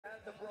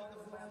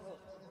medal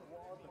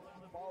was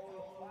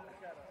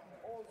Planica,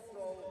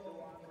 also the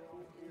one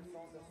who is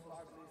on the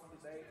start list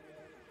today.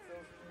 So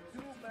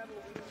 2 medal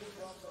winners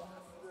from the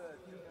last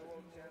Junior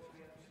World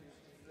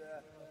Championships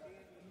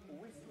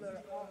in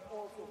Whistler are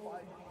also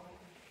fighting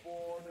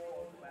for the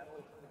gold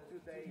medal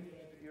today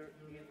here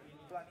in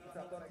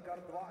Planica. To je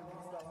kar 2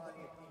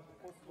 kristalani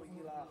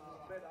osvojila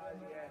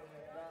medalje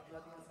na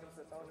mladinskem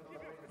svetovnem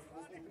prvenstvu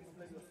v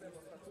Whistlerju. Se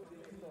bosta tudi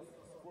letos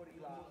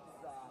borila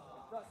za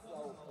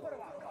naslov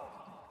prvaka.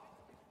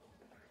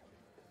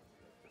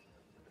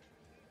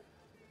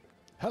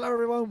 Hello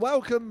everyone,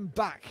 welcome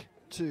back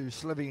to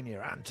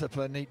Slovenia and to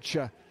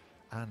Planica,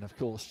 and of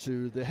course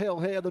to the hill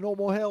here, the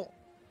normal hill,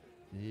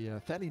 the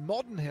fairly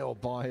modern hill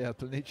by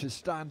Planica's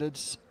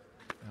standards.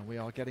 And we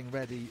are getting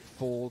ready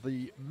for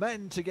the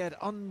men to get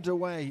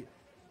underway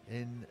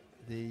in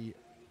the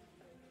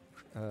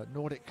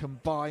Nordic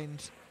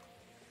Combined.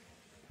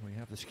 We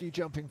have the ski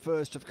jumping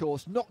first, of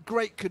course. Not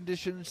great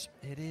conditions.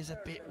 It is a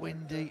bit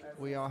windy.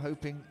 We are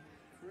hoping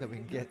that we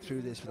can get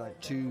through this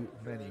without too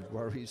many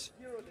worries.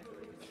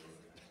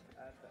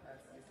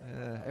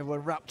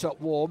 Everyone wrapped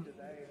up warm.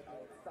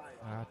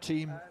 Our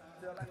team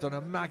have done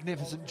a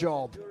magnificent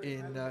job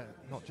in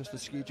not just the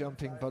ski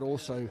jumping, but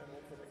also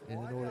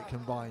in the Nordic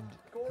Combined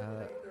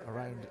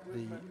around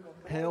the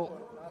hill.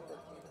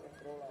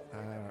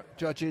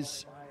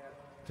 Judges,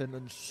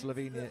 Finland,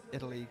 Slovenia,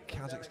 Italy,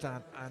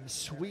 Kazakhstan and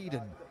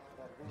Sweden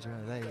is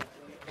where they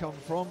come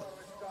from.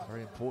 A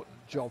very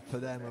important job for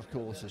them, of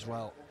course, as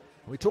well.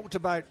 We talked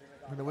about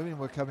when the women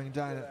were coming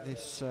down at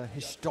this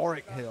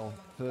historic hill,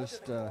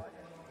 first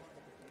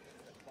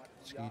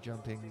ski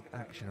jumping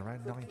action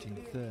around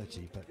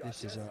 1930, but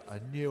this is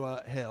a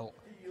newer hill.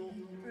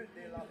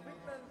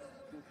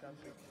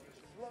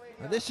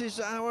 And this is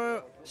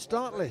our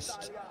start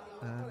list,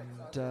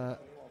 and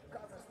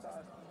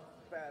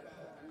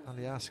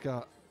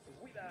Aliaska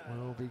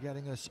will be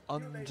getting us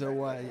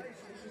underway,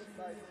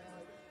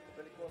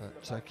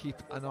 but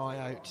keep an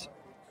eye out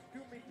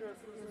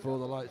for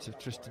the likes of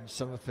Tristan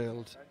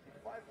Summerfield,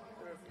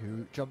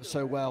 who jumped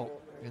so well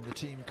in the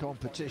team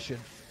competition.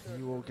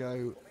 He will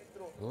go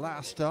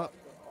last up,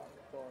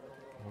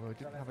 although he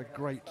didn't have a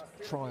great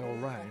trial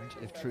round,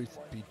 if truth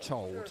be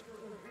told.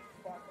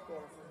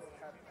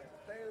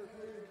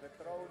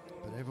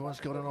 But everyone's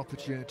got an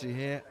opportunity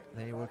here.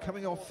 They were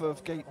coming off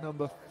of gate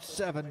number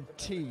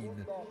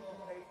 17.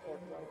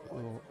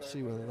 We'll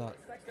see whether that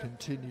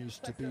continues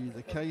to be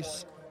the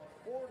case.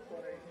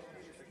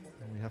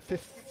 And we have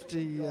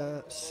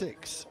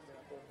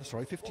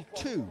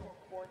 52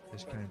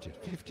 is counted.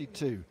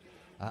 52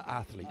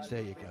 athletes,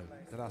 there you go.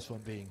 The last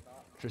one being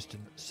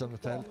Tristan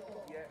Summerfeld.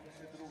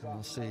 And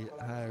we'll see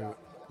how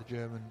the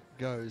German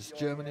goes.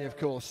 Germany, of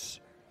course,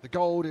 the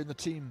gold in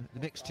the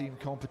mixed team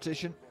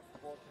competition.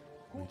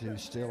 We do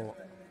still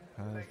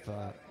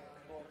have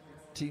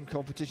team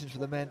competitions for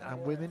the men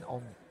and women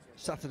on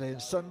Saturday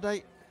and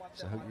Sunday,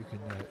 so I hope you can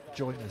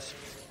join us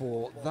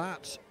for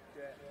that.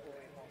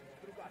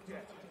 A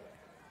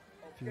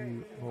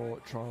few more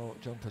trial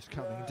jumpers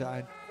coming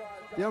down.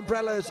 The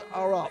umbrellas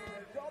are up.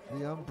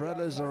 The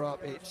umbrellas are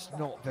up. It's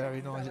not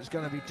very nice. It's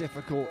going to be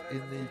difficult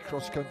in the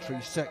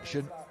cross-country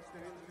section.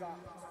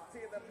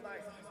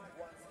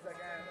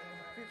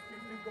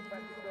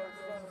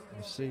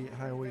 We'll see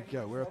how we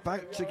go. We're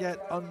about to get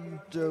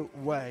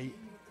underway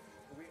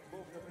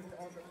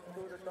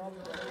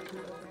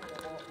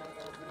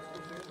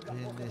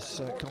in this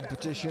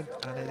competition,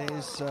 and it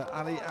is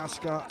Ali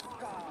Askar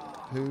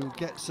who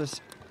gets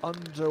us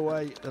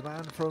underway, the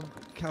man from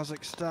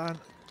Kazakhstan,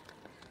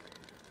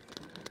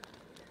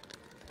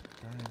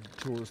 down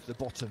towards the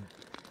bottom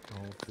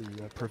of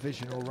the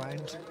provisional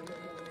round.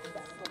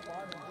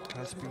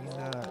 Has been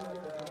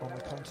on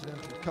the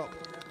Continental Cup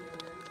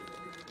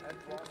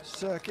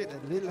circuit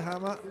at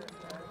Lillehammer,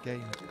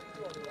 again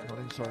not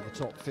inside the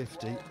top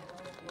 50, and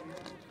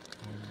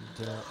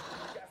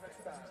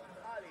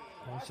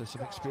also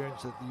some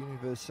experience at the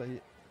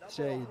Universiade,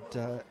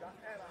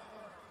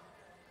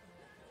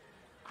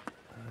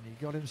 and he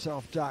got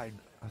himself down.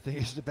 I think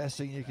it's the best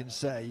thing you can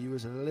say. He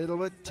was a little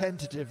bit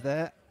tentative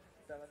there.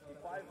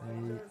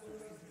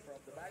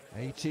 The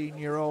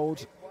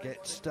 18-year-old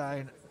gets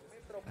down,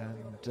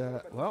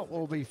 and well,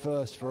 will be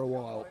first for a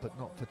while, but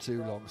not for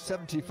too long.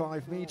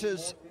 75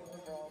 metres,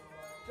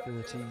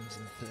 13s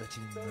and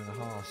 13 and a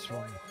halves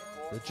from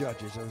the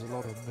judges. There was a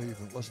lot of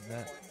movement, wasn't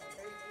there,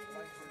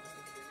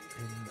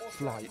 in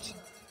flight.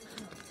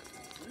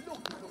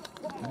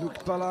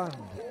 Luc Balland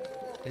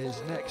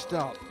is next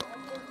up.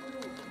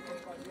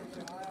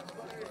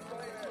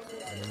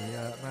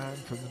 The man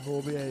from the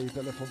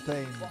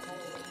Morbier-Bellefontaine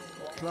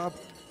club.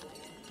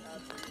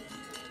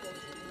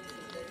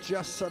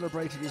 Just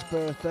celebrated his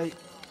birthday,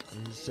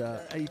 his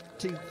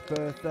 18th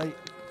birthday,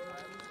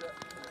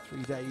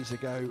 3 days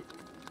ago.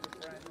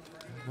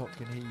 And what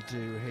can he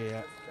do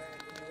here?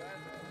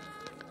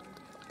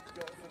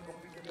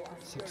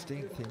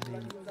 16th in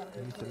the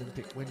Youth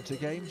Olympic Winter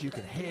Games. You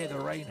can hear the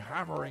rain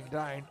hammering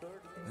down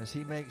as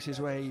he makes his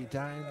way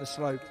down the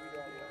slope.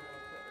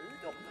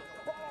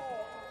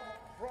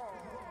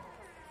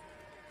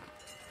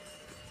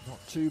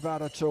 Not too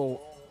bad at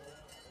all.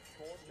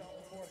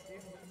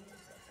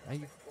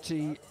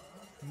 80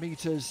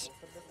 meters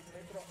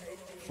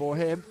for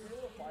him.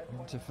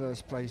 Into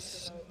first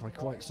place by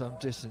quite some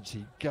distance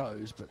he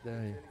goes, but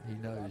there he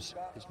knows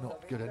it's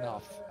not good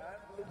enough.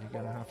 You're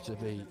going to have to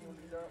be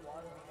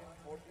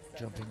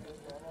jumping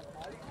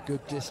a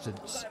good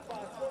distance.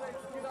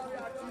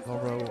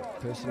 Lauro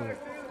personal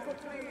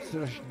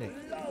Strashnik.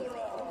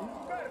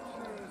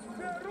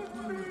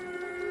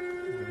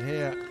 And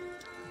here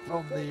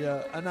from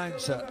the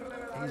announcer,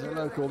 he's a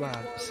local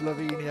man,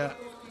 Slovenia,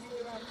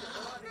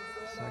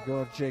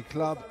 Zagorje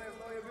Club.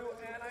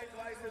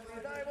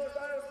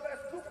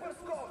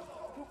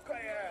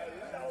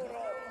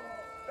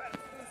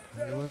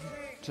 He wouldn't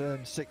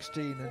turn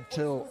 16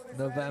 until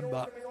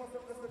November,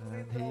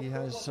 and he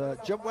has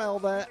jumped well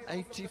there,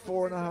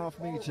 84.5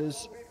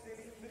 metres,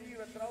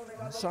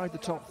 inside the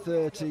top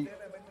 30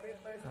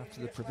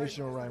 after the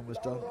provisional round was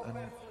done, and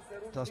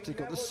Dusty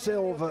got the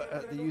silver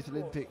at the Youth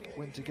Olympic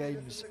Winter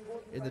Games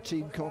in the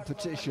team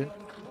competition.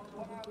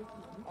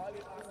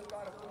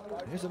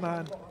 Here's a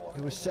man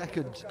who was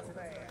second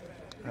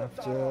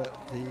after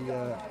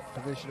the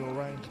provisional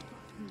round.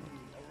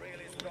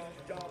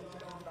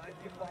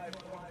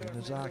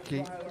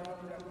 Miyazaki,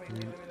 who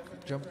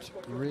jumped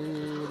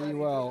really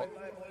well,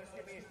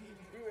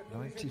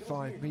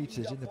 95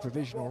 metres in the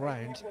provisional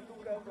round.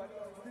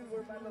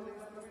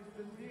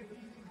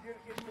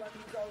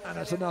 And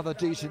that's another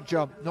decent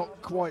jump,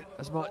 not quite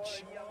as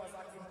much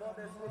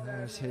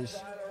as his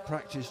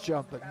practice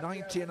jump, but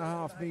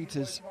 90.5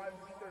 metres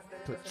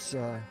puts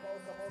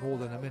more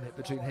than a minute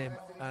between him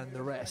and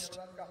the rest.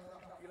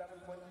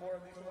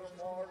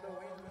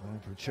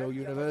 And from Cho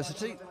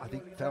University, I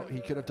think felt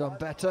he could have done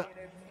better.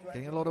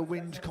 Getting a lot of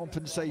wind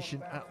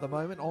compensation at the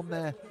moment on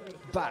their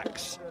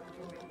backs.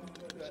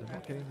 So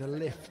not getting the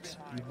lift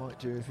you might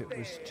do if it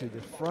was to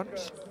the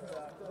front.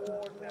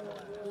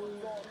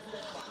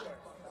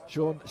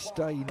 Sean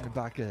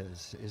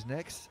Steinbackers is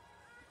next.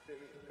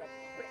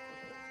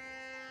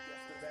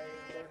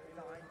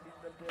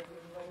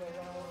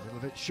 A little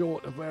bit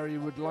short of where he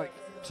would like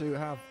to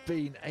have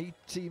been.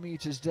 80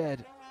 metres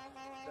dead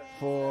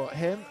for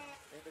him.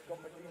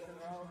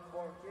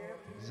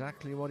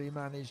 Exactly what he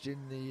managed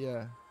in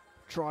the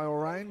trial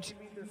round.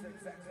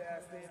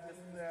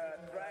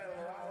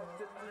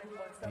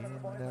 In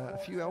a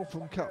few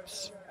Alpine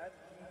Cups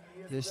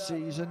this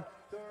season.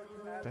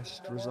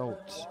 Best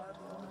result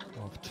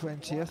of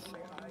 20th.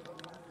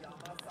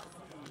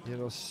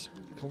 Eros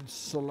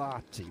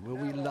Consolati. Will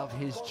we love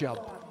his jump?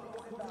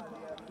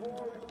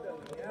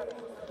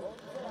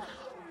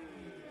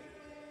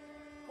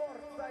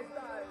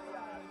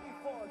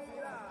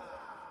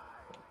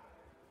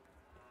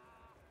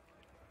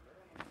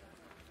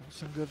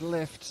 Some good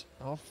lift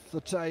off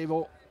the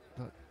table,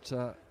 but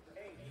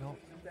not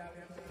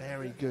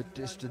very good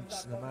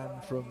distance. The man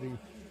from the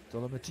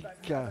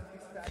Dolomitica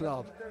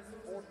club,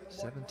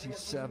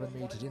 77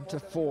 metres into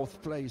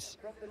fourth place.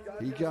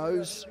 He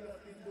goes.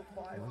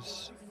 He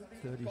was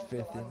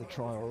 35th in the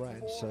trial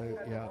round, so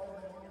yeah.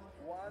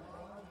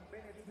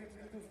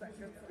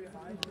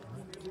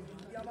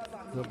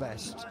 The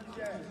best.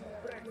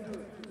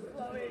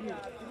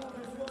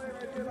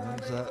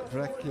 And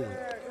Brekil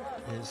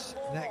is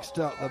next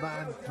up, the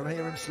man from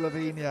here in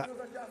Slovenia.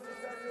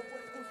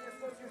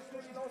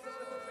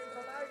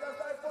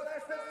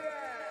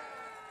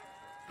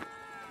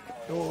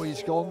 Oh,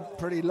 he's gone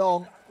pretty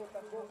long,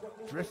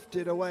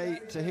 drifted away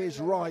to his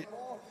right,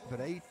 but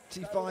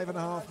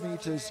 85.5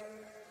 metres.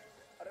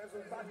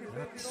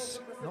 That's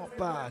not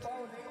bad.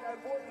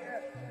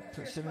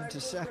 Puts him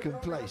into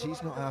second place.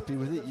 He's not happy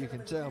with it, you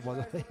can tell by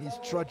the way he's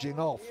trudging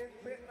off.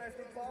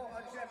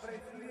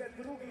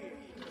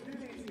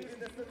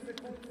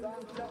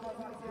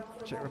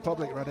 Czech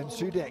Republic, Radim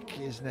Sudek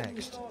is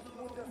next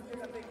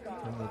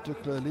from the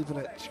Dukla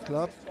Livelet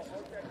club.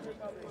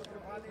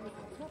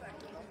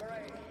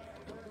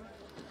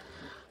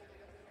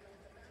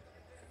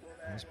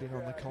 He's been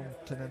on the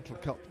Continental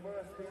Cup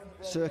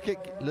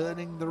circuit,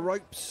 learning the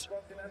ropes.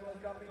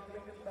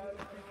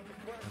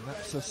 And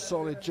that's a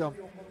solid jump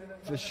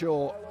for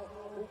sure.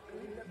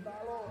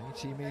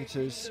 80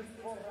 metres.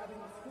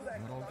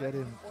 That'll get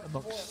him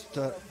amongst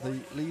the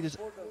leaders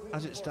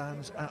as it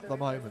stands at the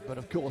moment. But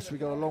of course, we've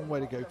got a long way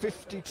to go.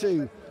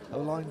 52 are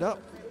lined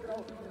up.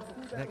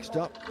 Next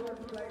up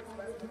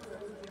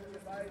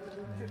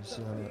is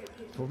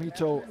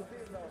Fumito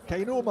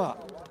Kainuma.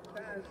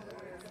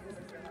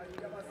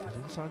 He's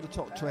inside the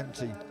top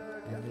 20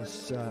 in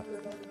this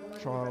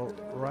trial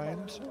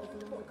round.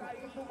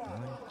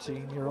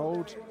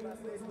 19-year-old,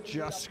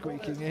 just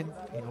squeaking in.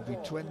 He'll be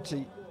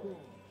 20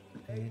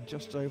 in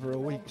just over a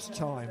week's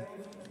time.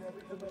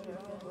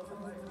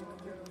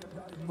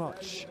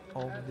 Much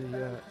on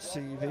the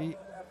CV.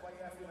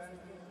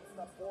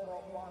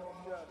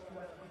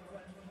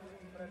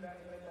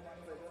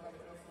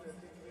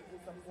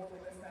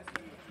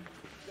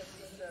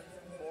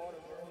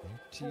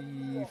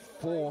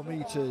 $84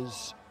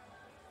 meters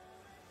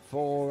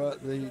for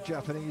the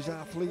Japanese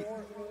athlete.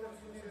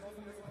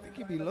 I think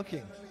he'd be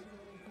looking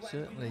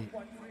certainly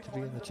to to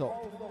be in the top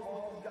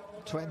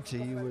 20.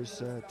 He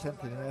was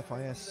 10th in an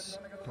FIS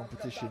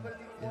competition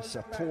in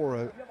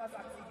Sapporo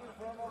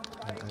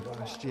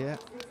last year.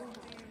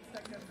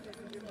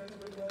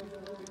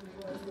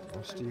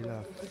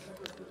 Freestyle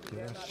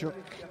Skiing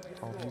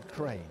of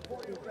Ukraine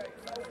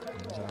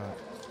is our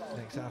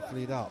next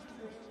athlete up.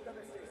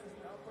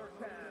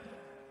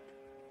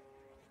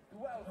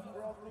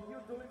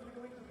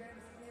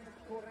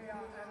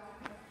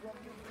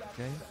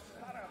 Okay,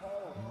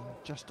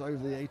 just over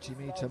the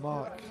 80-meter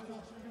mark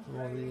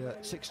for the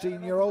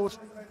 16-year-old.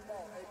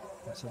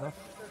 That's enough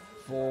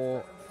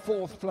for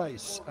 4th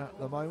place at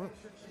the moment.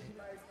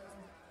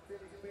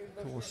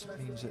 Of course,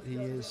 means that he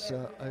is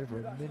over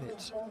a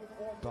minute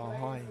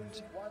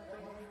behind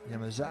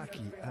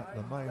Yamazaki at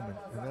the moment.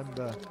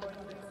 Remember,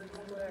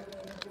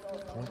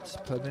 points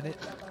per minute,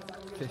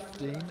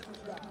 15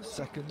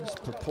 seconds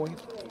per point,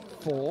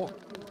 4.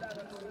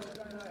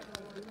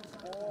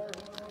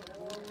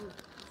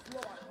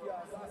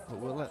 But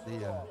we'll let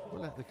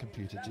the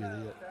computer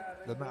do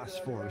the maths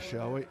for us,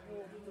 shall we?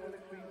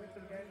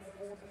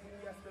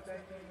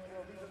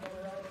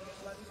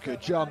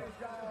 Good jump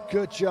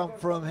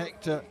from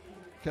Hector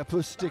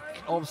Kapustik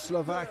of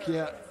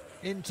Slovakia.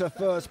 Into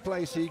 1st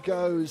place he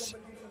goes,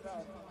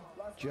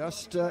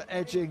 just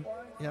edging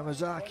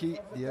Yamazaki,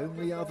 the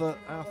only other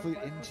athlete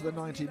into the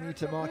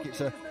 90-meter mark. It's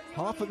a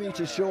half a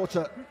meter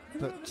shorter,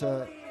 but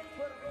a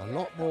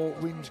lot more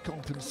wind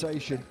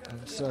compensation,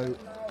 and so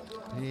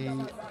he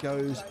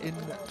goes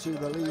into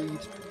the lead.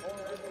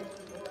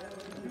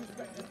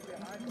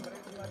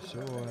 I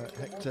saw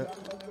Hector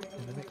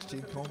in the mixed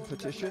team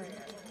competition.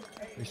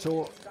 We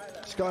saw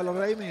Skylar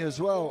Ramey as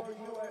well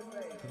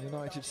from the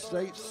United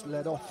States,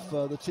 led off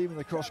the team in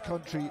the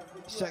cross-country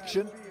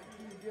section.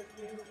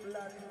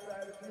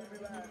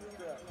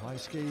 High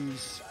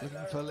skis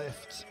looking for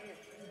lift,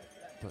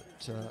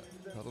 but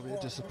that'll be a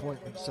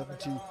disappointment.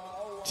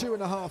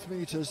 72.5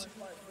 meters.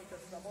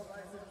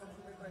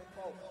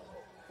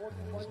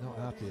 He's not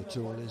happy at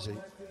all, is he?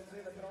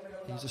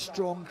 He's a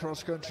strong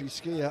cross-country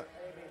skier.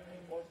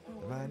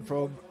 The man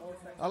from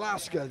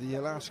Alaska, the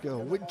Alaska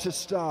Winter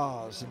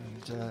Stars,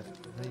 and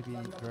maybe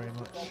very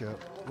much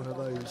one of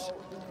those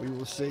we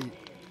will see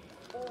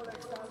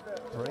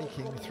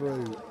breaking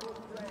through.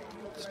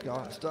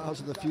 Stars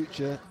of the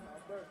future.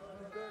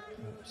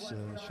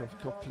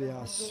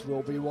 Shovkoplias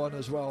will be one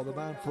as well. The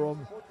man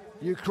from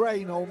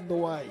Ukraine on the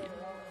way.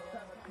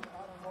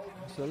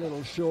 It's a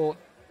little short.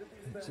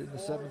 It's in the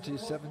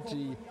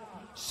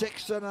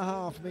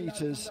 76.5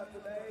 meters.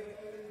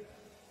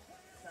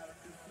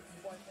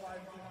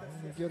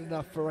 Good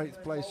enough for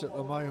 8th place at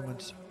the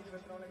moment.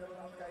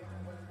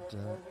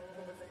 And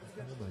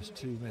almost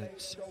 2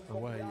 minutes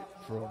away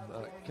from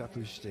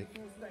Kapustik.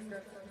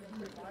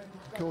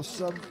 Of course,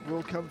 some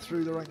will come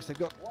through the ranks. They've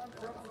got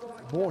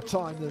more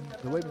time than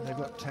the women. They've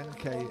got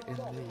 10k in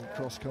the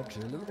cross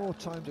country. A little more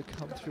time to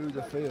come through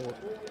the field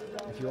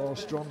if you are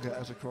stronger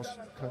as a cross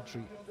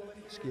country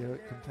skier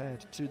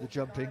compared to the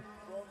jumping.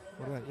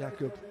 What about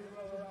Jakub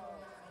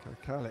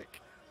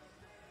Kokalik?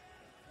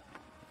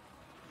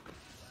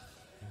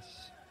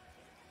 Yes.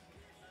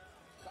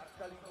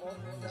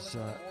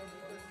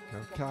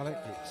 Kokalik,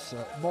 it's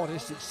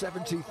modest, it's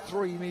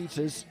 73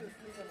 meters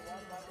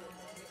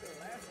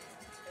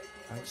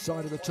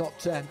outside of the top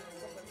 10.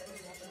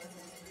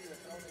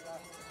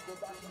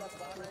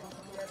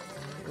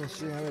 We'll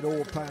see how it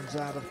all pans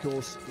out, of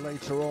course,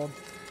 later on.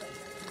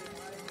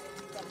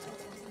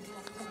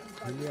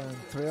 Julian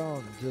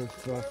Triand of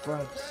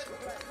France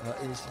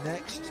is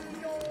next.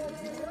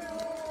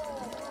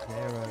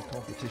 Their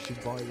competition,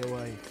 by the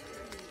way,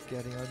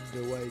 getting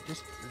underway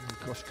just in the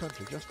cross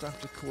country, just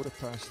after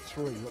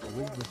 3:15. We've got the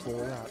wing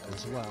before that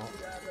as well.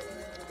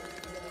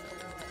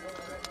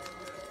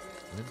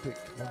 Olympic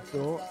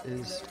Montour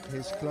is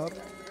his club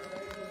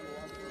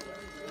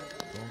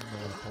from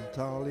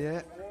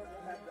Pontarlier.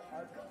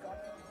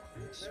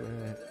 That's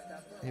where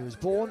he was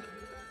born.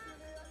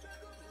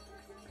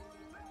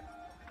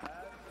 A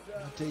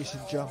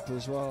decent jump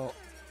as well,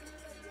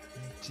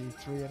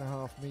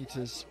 83.5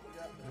 meters.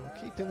 We'll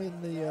keep him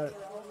in the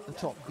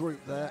top group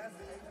there.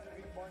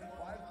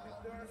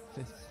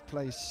 5th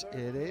place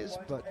it is,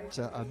 but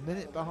a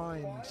minute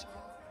behind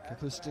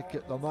Kapustik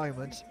at the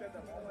moment.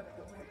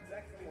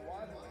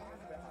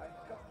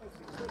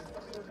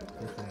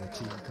 5th in the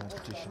team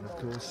competition, of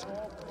course.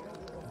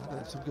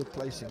 Some good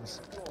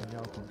placings in the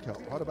Alpine Cup.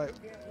 What about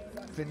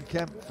Finn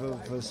Kemp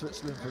of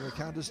Switzerland from the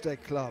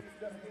Kandersteg club?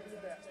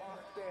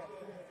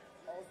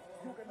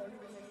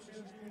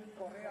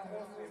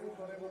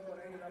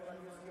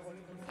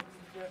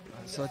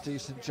 That's a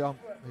decent jump.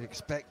 We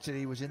expected.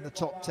 He was in the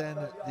top 10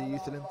 at the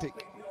Youth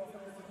Olympic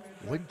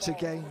Winter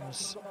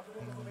Games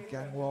in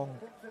Gangwon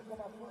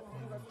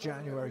in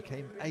January.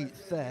 Came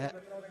 8th there.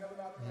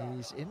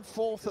 He's in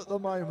 4th at the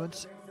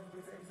moment.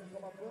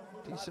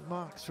 Decent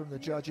marks from the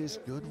judges.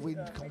 Good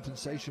wind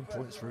compensation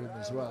points for him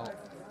as well.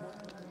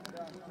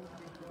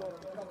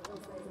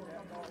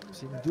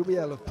 Simon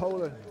Dubiel of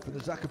Poland from the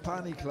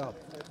Zakopane club.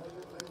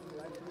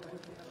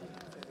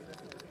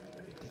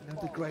 Didn't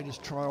have the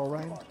greatest trial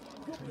round.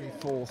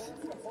 24th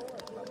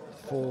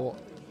for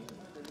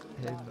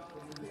him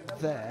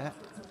there.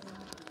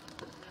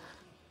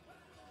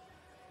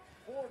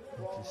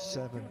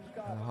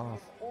 27.5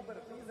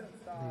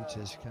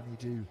 meters. Can he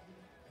do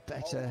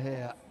better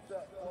here?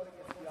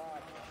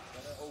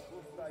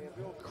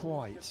 Not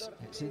quite.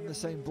 It's in the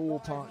same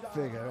ballpark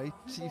figure.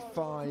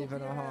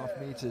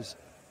 85.5 meters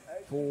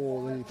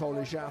for the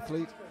Polish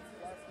athlete.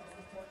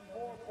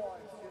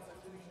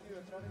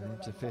 And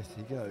into fifth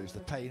he goes. The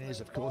pain is,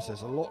 of course,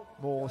 there's a lot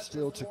more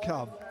still to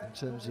come in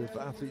terms of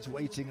athletes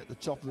waiting at the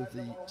top of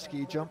the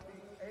ski jump.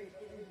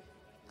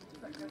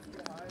 And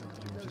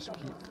you'll just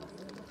keep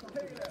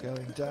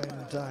going down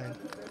and down.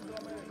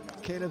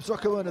 Caleb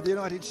Zuckerman of the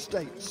United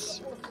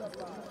States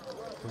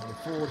from the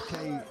Ford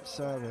K.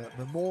 Sarah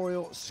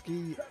Memorial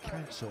Ski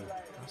Council.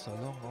 That's a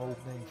long old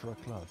name for a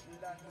club.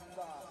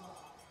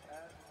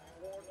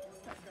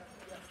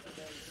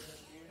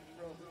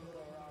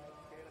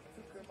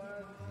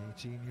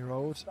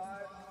 18-year-old.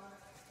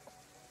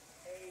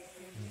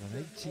 And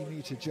an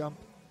 80-meter jump.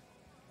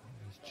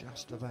 He's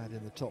just about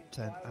in the top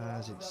 10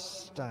 as it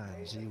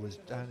stands. He was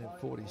down in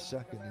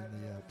 42nd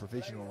in the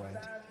provisional round.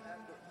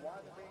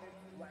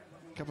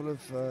 A couple of,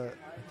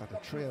 in fact, a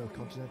trio of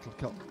Continental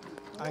Cup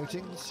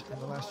outings in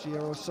the last year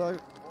or so.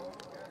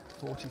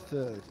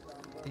 43rd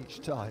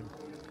each time.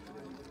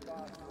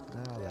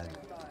 Now then,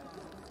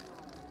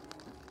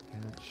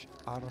 Coach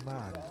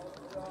Arman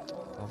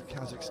of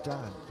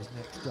Kazakhstan is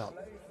next up.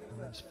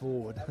 Runs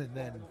forward, and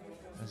then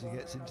as he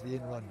gets into the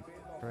in-run,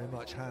 very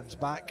much hands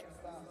back.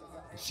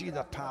 You see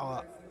the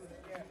power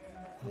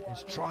it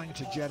is trying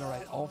to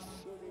generate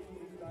off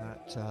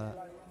that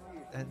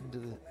end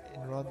of the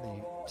in-run.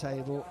 The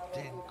table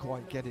didn't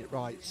quite get it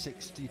right.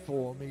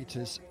 64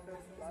 meters,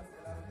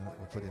 and that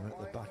will put him at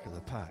the back of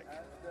the pack.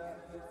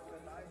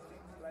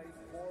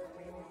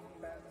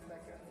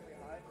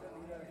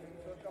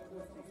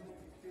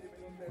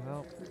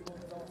 Well,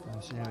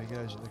 we'll see how he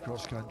goes in the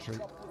cross-country.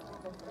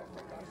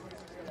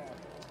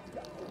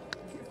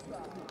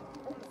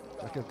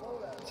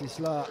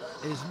 Cisla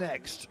is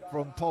next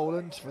from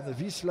Poland, from the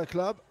Wisla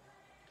club.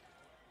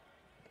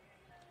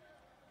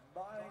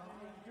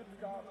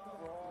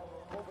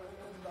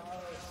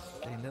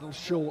 Getting a little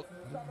short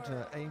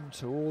and aim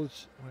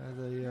towards where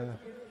the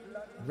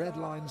red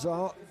lines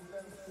are.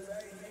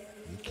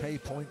 The K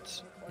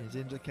point is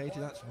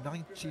indicated, that's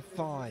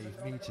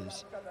 95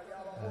 meters.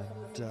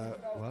 And,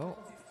 well,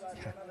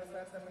 if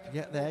you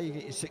get there, you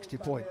get your 60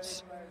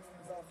 points.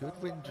 Good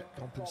wind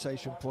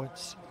compensation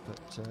points,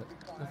 but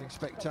nothing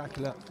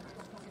spectacular.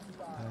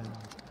 And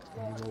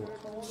he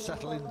will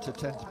settle into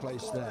 10th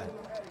place there.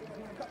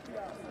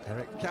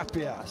 Eric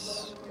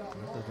Capias,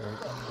 another very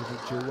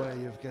individual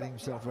way of getting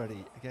himself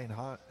ready. Again,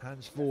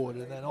 hands forward,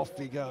 and then off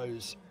he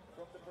goes.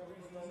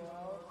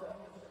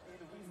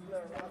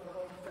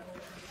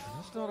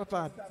 It's not a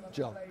bad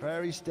jump,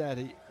 very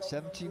steady.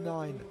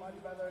 79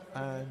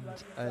 and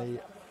a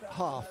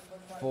half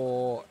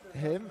for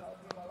him.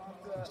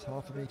 Just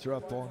half a metre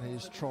up on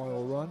his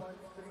trial run.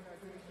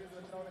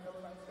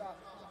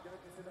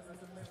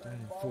 Just down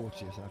in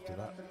 40th after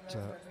that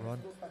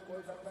run.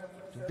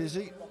 Been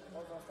busy.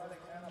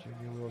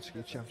 Junior World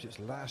Ski Championships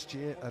last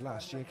year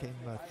came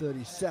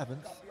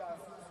 37th.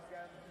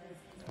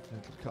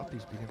 Continental Cup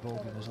he's been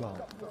involved in as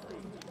well.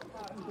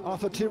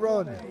 Arthur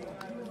Tyrone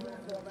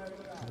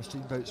from the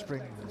Steamboat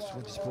Springs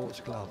Winter Sports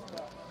Club.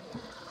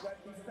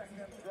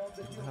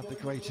 Didn't have the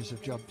greatest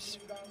of jumps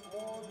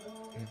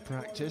in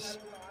practice.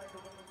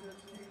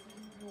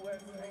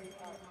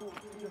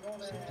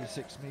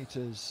 76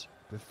 meters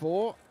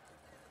before,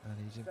 and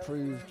he's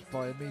improved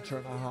by a metre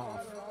and a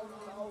half.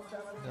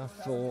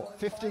 Enough for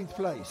 15th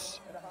place.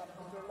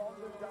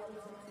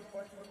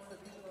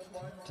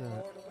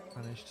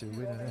 Managed to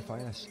win an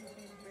FIS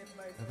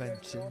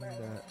event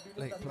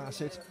in Lake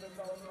Placid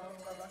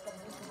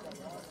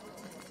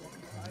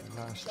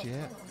last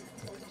year,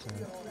 but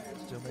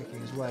still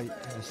making his way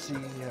in the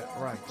senior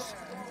ranks.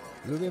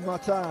 Louis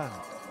Martin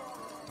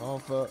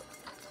of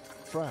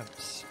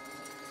France.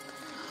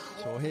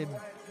 Saw him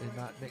in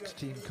that mixed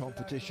team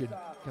competition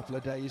a couple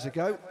of days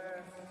ago.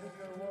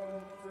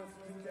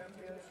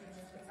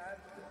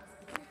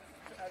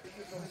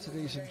 That's a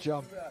decent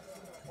jump.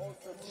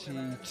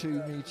 See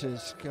 2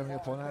 meters coming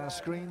up on our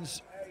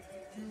screens.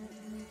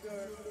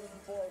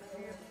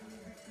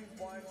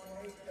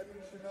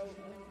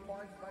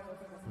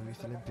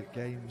 Youth Olympic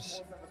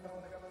Games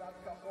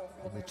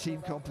in the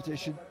team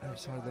competition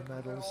outside of the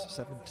medals,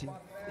 17th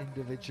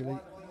individually.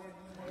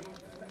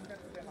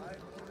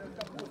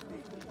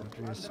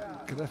 Andreas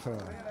Greffer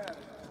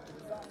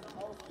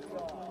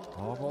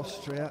of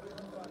Austria.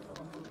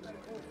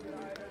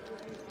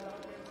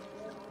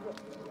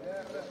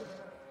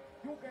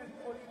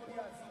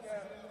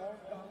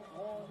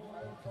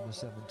 What can the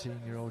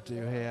 17-year-old do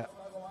here?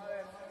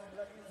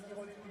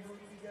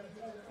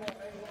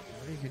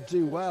 He can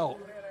do well.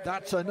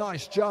 That's a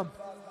nice jump.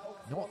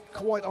 Not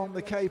quite on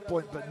the K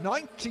point, but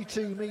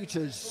 92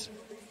 meters.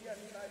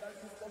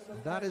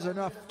 That is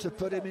enough to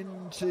put him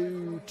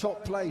into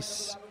top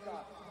place,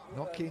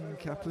 knocking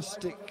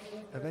Kapustik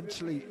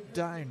eventually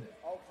down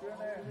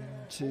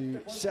into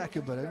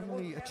second, but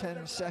only a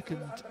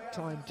 10-second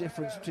time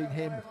difference between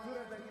him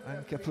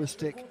and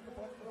Kapustik.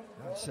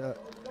 That's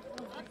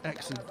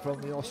excellent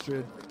from the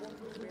Austrian.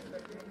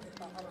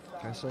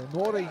 Okay, so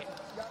Mori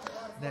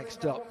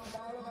next up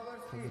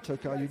from the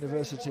Tokai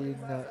University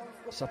in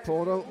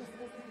Sapporo.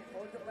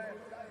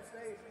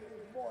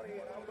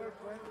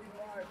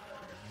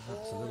 And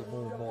that's a little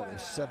more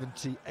modest,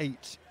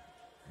 78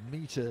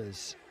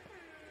 meters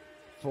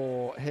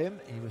for him.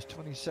 He was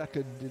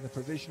 22nd in the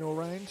provisional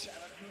round. He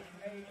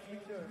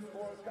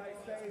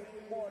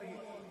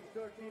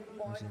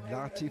was in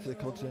Lahti for the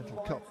Continental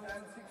Cup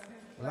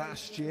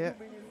last year.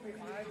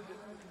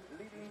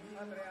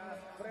 In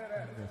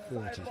the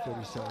 30s,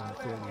 37 and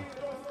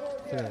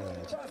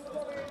 33rd.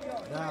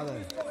 Now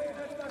then.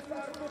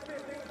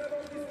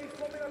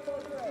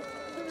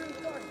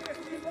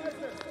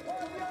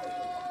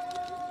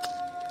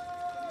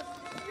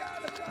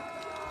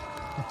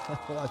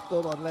 Well, I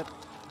thought I'd let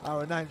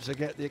our announcer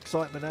get the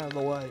excitement out of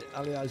the way.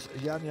 Alias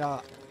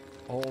Janja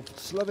of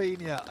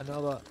Slovenia,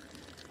 another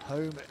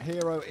home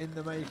hero in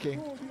the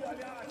making.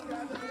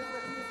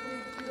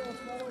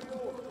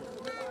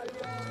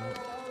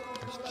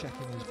 Just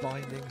checking his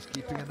bindings,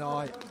 keeping an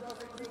eye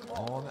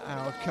on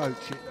our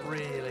coach. It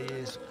really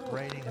is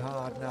raining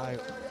hard now.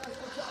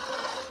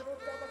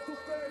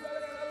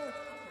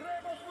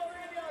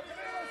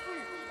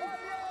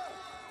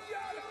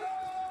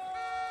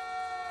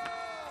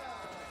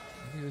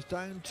 He was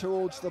down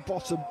towards the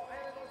bottom,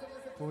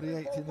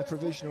 48th in the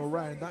provisional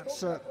round.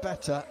 That's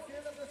better.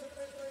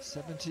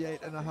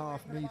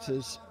 78.5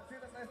 meters.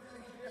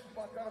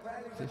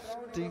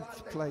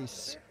 15th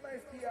place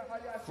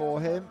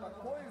for him.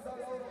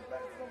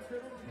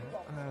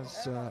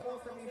 As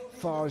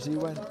far as he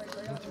went,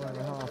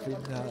 1.5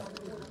 in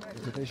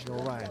the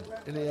provisional round.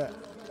 Ilya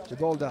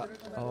Jabolda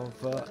of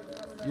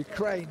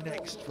Ukraine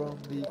next from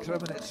the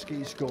Kremenets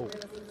Ski School.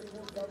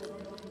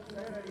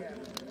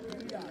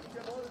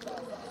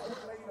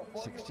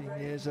 16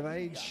 years of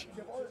age,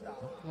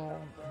 not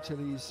long until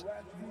he's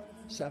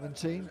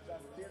 17.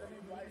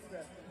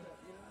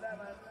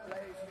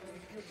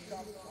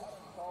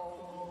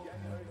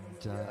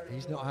 And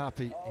he's not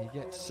happy. He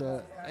gets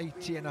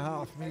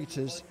 80.5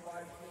 meters.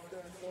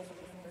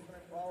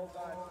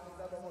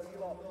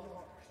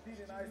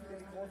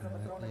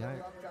 The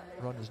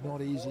outrun is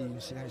not easy. You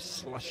see how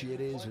slushy it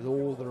is with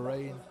all the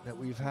rain that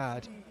we've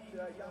had.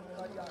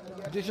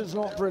 Conditions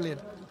not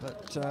brilliant,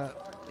 but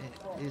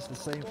it is the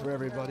same for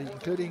everybody,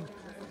 including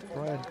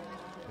Brian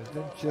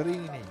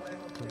Venturini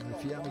from the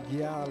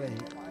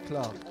Fiammighiale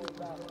club.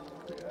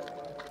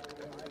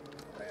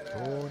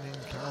 Born in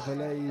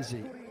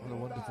Cavalese. What a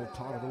wonderful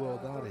part of the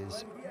world that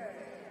is.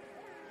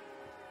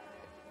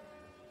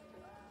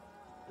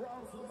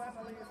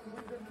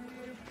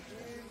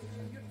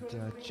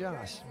 And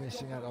just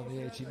missing out on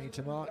the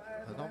 80-meter mark,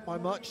 but not by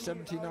much,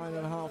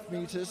 79.5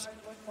 meters.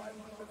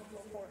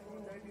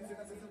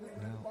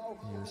 Well,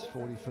 he was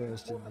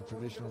 41st in the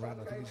provisional round.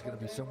 I think he's going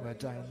to be somewhere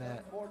down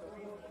there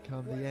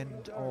come the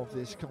end of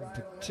this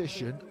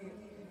competition.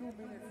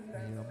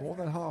 More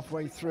than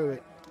halfway through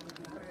it.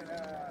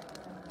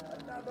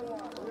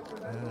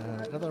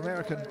 Another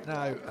American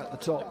now at the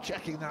top,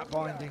 checking that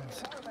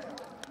bindings.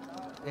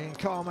 In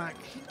Carmack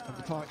of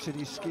the Park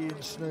City Ski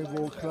and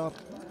Snowboard Club.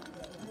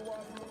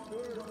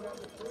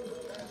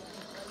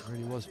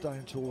 Really was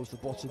down towards the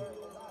bottom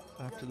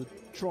after the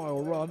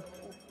trial run.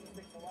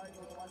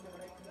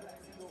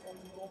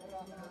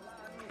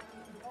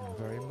 And a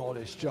very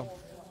modest jump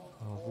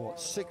of what,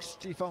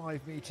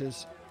 65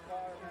 meters.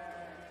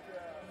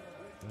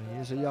 And he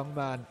is a young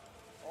man,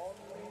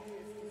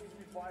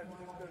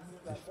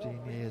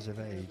 15 years of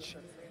age.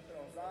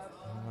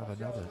 He'll have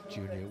another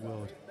Junior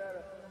World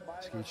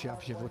Ski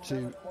Championship or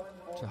two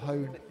to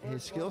hone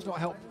his skills. Not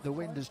helped, the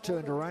wind has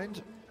turned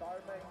around.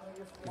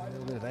 A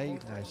little bit of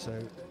aid now, so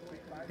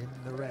in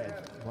the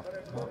red.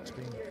 Mark's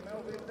been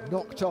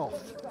knocked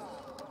off.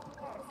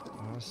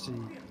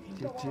 Marci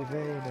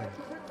Titivainen.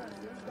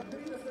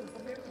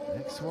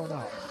 Next one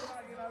up.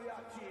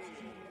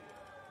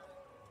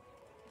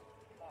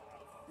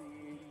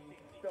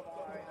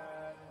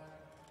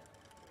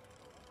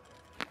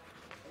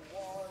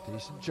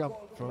 Decent jump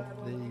from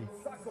the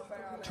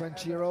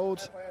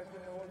 20-year-old.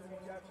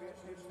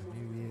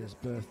 New Year's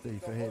birthday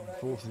for him,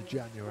 4th of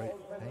January,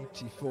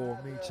 84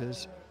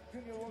 meters.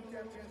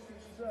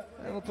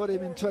 That'll put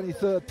him in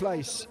 23rd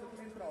place.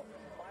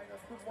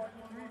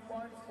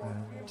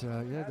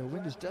 And yeah, the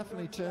wind has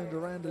definitely turned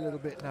around a little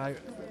bit now.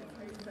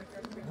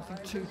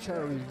 Nothing too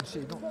terrible, you can see,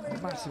 not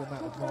a massive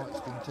amount of marks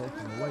being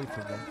taken away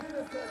from them.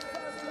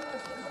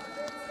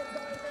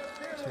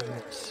 2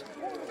 minutes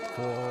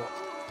for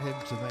him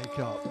to make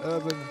up.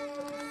 Urban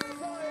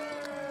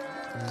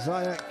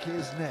Zajac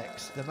is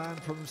next, the man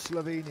from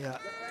Slovenia.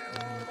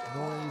 The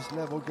noise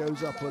level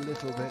goes up a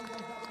little bit.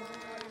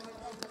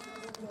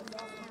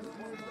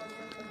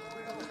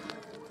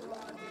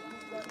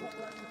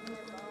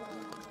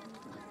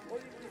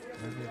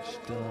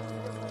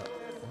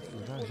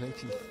 Managed,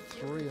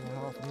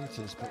 83.5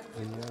 metres, but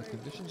the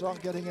conditions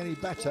aren't getting any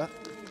better.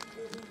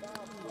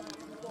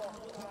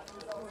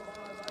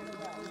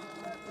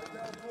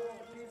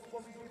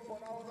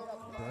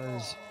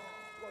 There's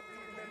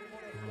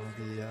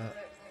the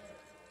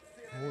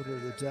order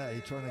of the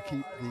day, trying to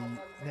keep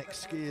the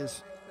next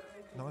skiers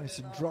nice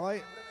and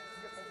dry.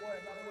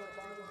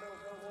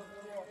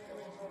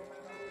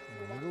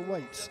 A little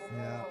weight,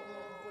 yeah.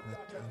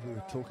 We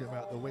were talking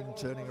about the wind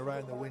turning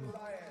around, the wind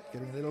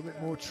getting a little bit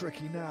more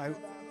tricky now.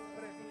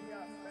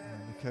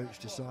 And the coach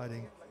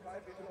deciding,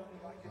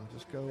 I'll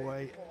just go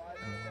away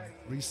and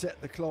reset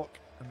the clock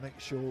and make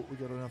sure we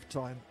got enough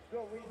time.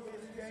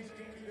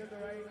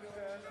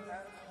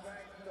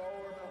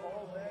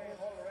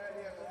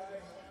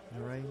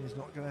 The rain is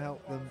not going to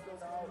help them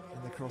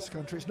in the cross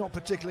country. It's not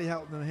particularly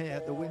helping them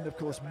here. The wind, of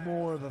course,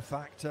 more of a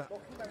factor.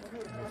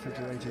 The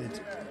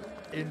refrigerated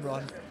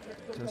in-run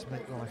does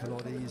make life a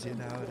lot easier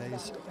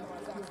nowadays.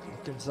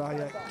 What can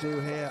Zayek do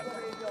here?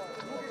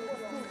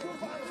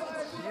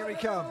 Here he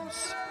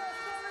comes.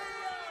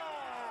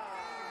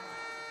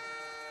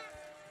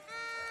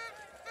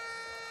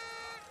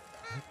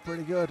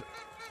 Pretty good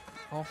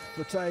off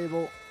the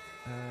table,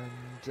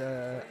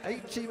 and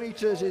 80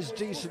 metres is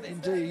decent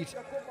indeed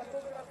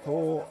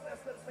for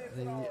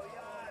the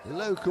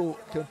local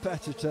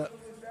competitor.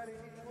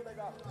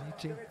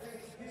 18th,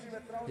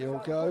 he'll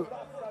go.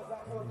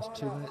 Almost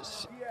 2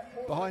 minutes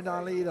behind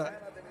our leader.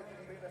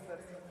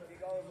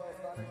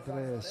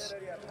 Andreas,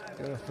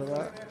 go for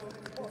that.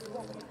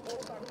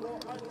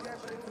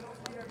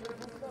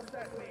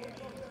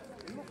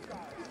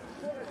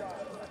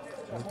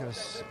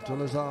 Lucas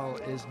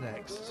Dolazal is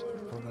next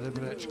from the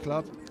Liberec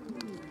Club.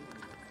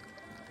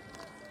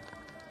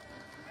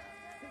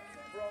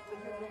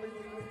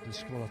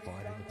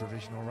 Disqualified in the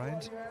provisional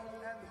round.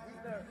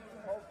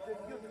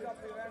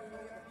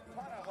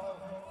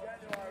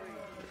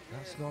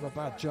 That's not a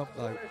bad jump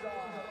though.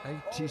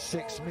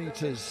 86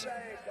 metres.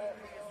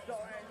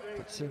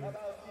 Puts him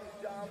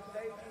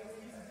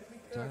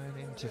down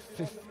into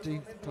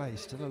 15th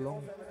place. Still a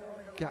long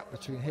gap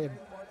between him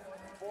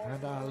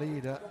and our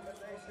leader.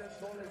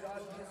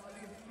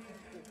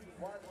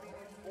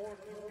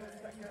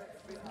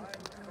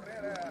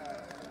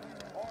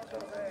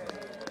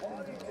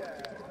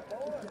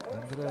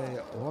 Andrei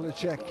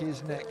Woliczek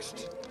is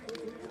next.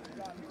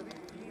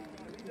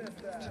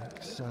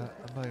 Takes a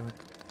moment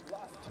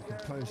to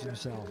compose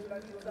himself.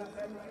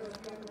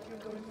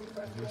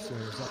 This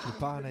is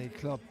Alpine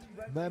Club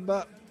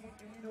member.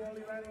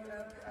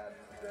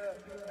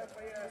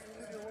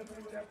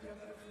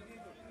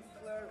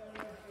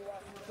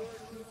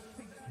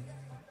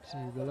 See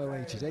the low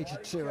 80s,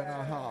 82 and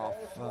a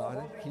half. I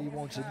think he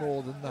wanted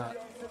more than that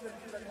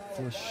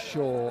for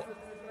sure.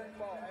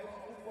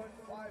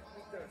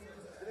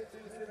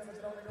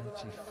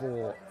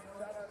 84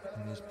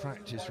 in his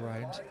practice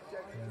round,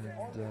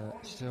 and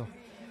still,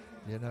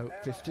 you know,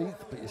 15th,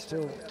 but you're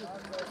still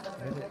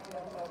a minute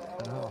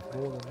and a half,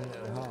 more than a minute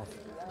and a half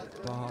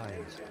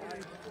behind.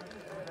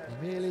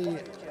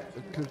 Emili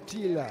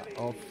Kurtila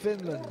of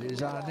Finland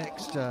is our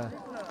next man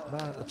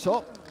at the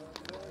top.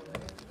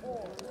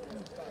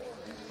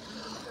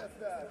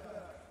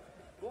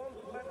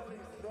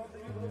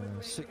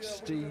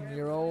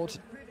 16-year-old.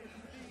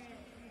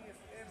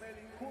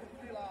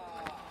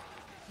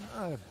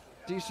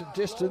 Decent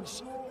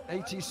distance,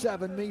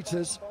 87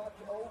 metres.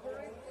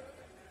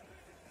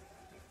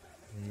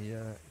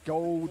 The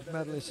gold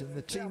medalist in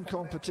the team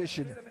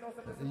competition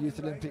at the Youth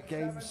Olympic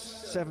Games,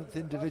 7th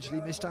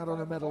individually, missed out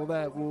on a medal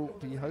there. We'll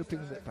be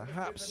hoping that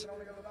perhaps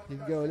he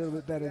can go a little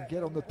bit better and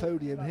get on the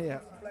podium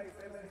here,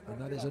 and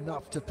that is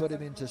enough to put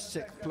him into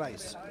 6th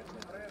place.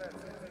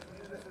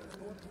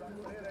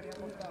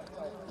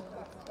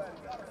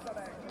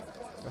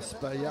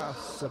 Kasper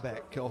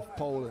Jasabek of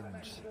Poland,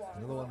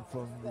 another one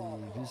from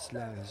the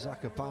Wisla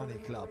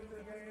Zakopane club.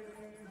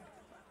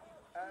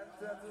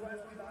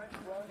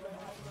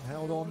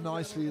 Held on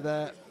nicely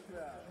there.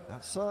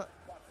 That's a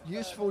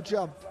useful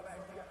jump.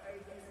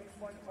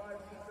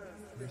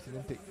 Youth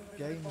Olympic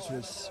Games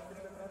was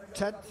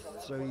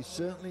 10th, so he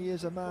certainly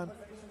is a man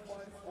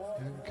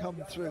who can come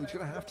through. He's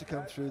going to have to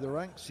come through the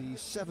ranks. He's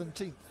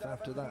 17th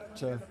after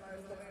that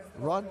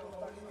run.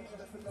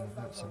 And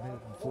that's a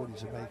minute and 40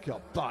 to make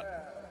up.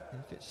 But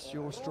if it's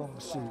your strong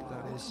suit,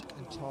 that is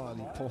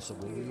entirely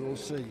possible. We will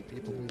see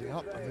people moving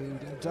up and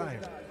moving down.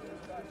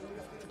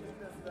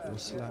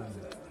 Ruslan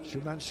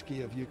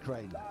Shumansky of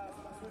Ukraine,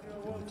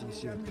 from the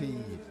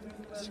DCOP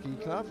ski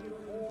club.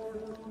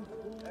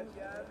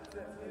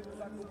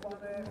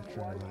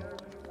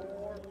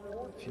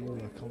 A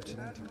few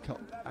Continental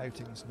Cup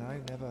outings now,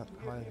 never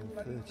higher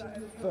than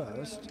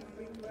 31st.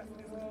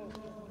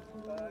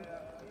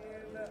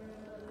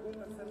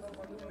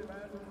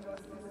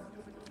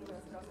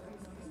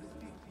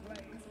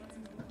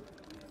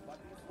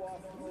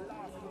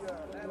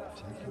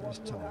 Taking his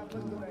time,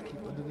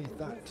 keep underneath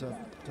that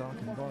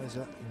darkened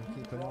visor and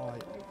keep an eye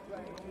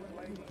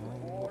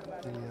on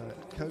what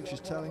the coach is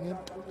telling him.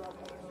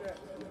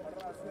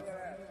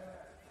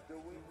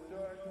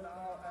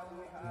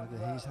 Whether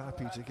he's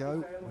happy to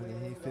go,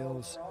 whether he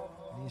feels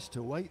he needs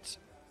to wait.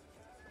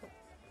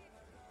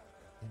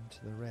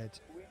 Into the red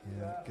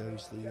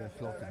goes the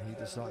clock, and he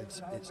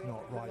decides it's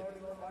not right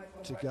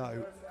to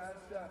go.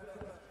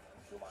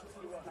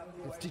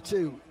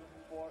 52,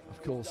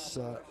 of course,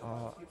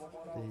 are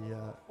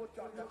the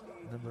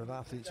number of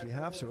athletes we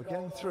have, so we're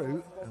getting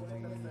through,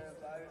 and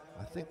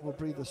I think we'll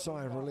breathe a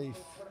sigh of relief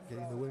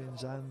getting the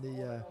women's and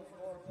the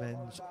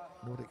men's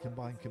Nordic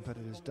Combined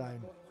competitors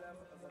down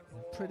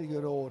in pretty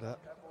good order.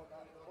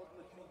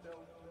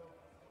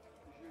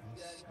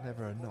 It's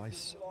never a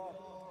nice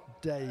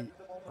day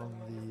on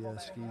the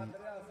ski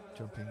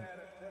jumping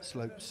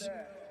slopes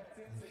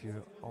if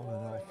you're on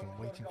and off and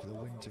waiting for the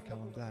wind to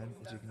calm down.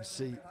 As you can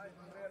see,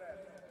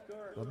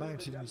 the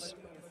mountains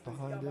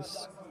behind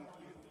us,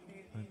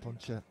 and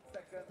Poncha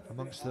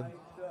amongst them,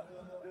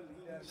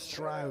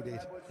 shrouded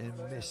in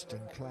mist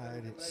and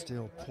cloud. It's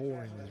still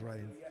pouring with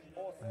rain.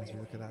 As we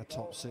look at our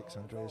top six,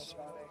 Andreas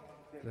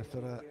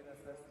Grefera,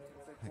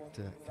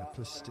 Hector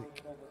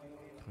Kapustik,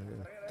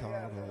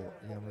 Taro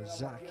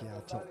Yamazaki,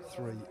 our top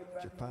three.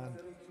 Japan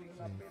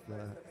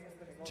with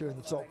two in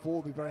the top four.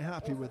 We'll be very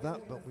happy with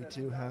that, but we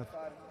do have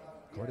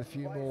quite a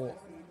few more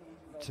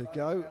to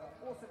go.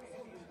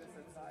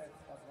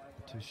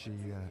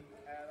 Tushi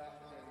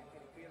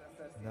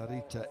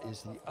Narita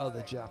is the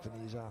other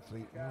Japanese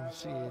athlete. We'll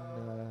see in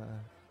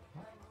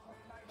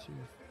too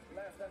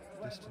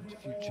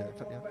distant future. In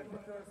fact, yeah,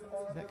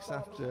 next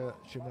after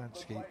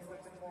Szymanski.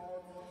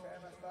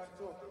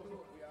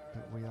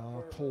 But we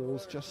are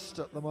paused just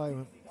at the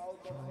moment,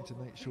 trying to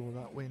make sure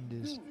that wind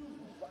is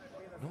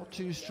not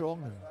too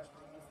strong and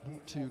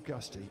not too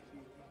gusty.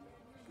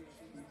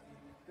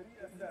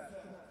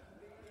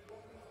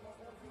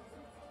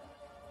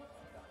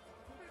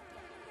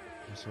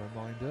 Just a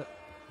reminder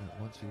that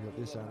once we got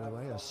this out of the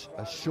way,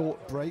 a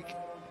short break,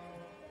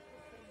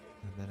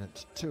 and then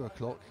at 2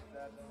 o'clock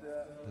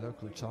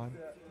local time,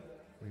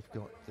 we've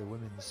got the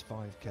women's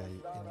 5k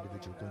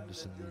individual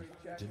Gundersen,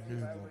 the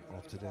denouement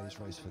of today's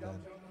race for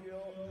them.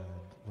 And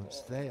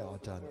once they are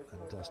done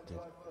and dusted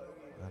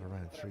at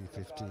around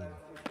 3:15,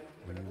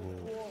 we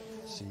will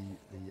see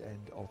the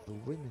end of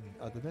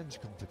the men's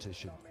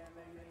competition.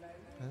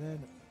 And then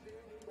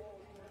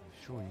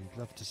I'm sure you'd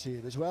love to see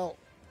it as well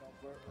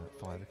at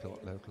 5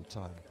 o'clock local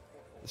time.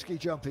 The ski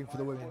jumping for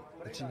the women,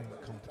 the team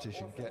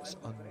competition gets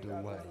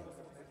underway.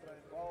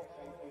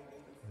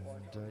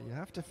 And you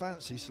have to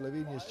fancy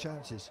Slovenia's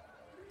chances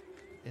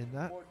in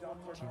that.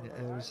 Tina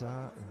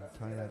Erza and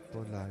Taya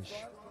Bodlaj,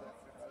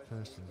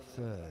 first and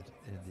third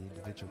in the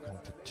individual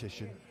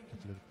competition a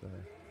couple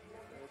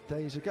of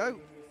days ago.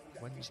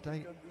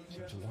 Wednesday,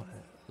 seems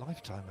a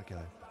lifetime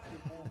ago.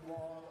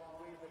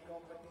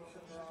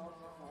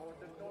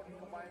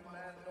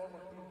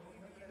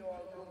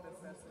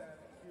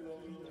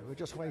 So we're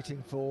just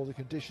waiting for the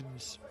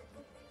conditions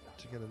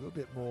to get a little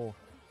bit more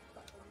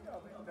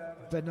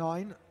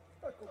benign.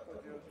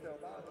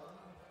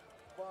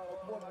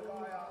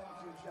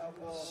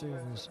 As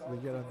soon as we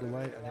get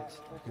underway, and it's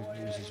the good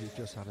news is we've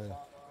just had a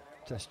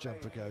test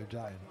jumper go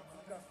down,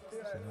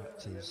 so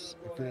that is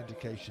a good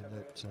indication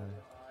that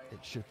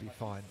it should be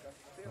fine.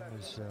 As long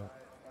as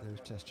those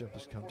test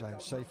jumpers come down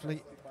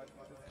safely,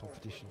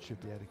 competition should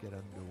be able to get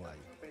underway.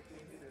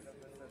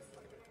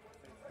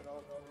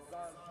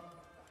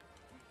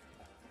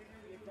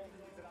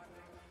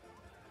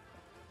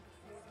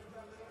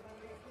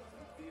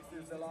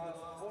 This is the last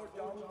four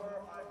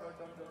jumper. I heard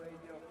on the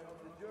radio from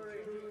the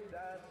jury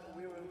that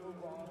we will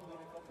move on to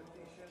the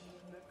competition.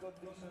 The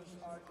conditions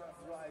are just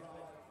right.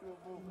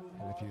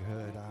 And if you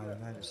heard our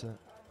announcer,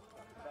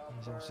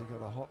 he's also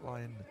got a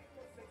hotline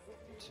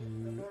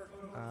to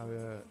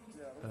our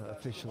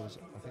officials.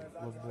 I think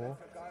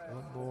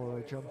one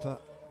more jumper,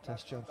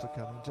 test jumper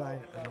coming down,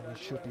 and then we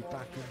should be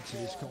back into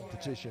this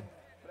competition.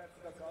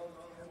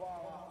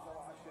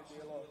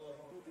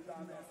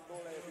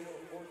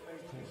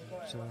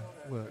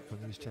 Work from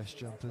these test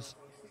jumpers.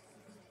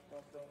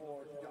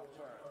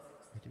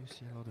 We do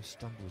see a lot of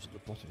stumbles at the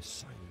bottom. It's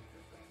so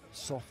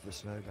soft, the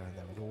snow down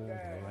there, with all the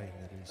rain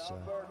that is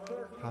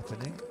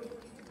happening.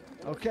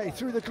 Okay,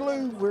 through the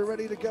gloom, we're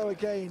ready to go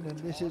again, and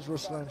this is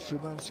Ruslan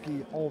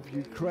Szymanski of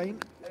Ukraine.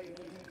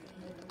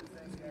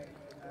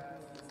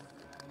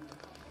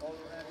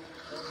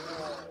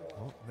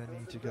 Not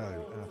many to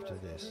go after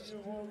this.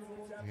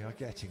 We are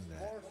getting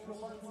there.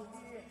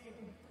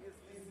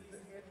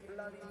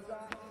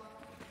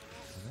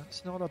 And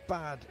that's not a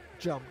bad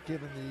jump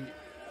given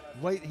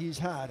the weight he's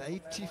had,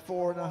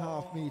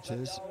 84.5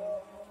 meters,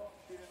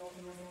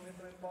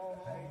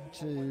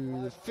 to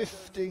the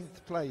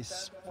 15th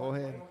place for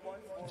him,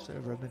 just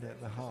over a minute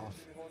and a half.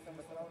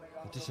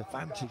 A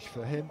disadvantage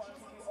for him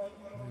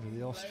over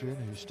the Austrian,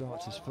 who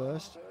starts his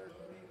first.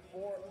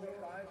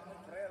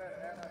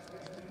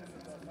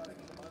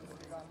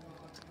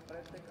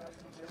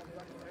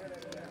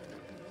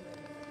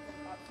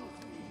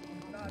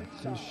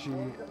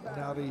 Tushi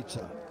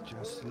Narita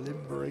just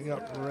limbering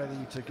up,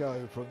 ready to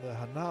go from the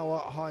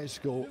Hanawa High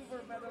School.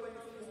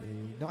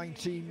 The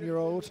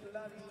 19-year-old.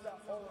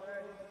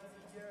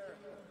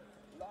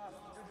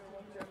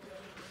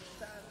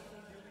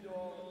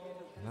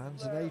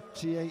 lands an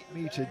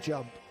 88-metre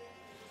jump.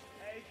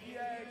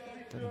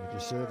 Don't even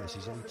deserve this,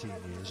 he's 18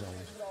 years old.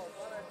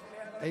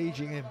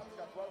 Aging him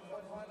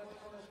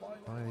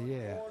by a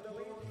year.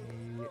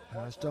 He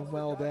has done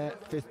well there,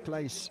 5th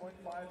place.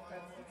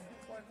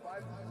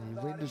 And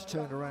the wind has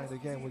turned around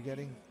again, we're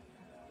getting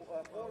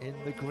in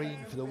the green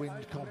for the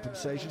wind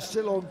compensation.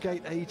 Still on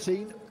gate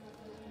 18.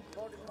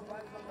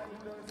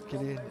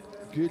 Killian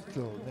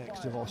Gudkel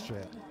next of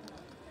Austria.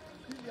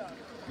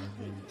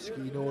 And the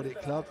Ski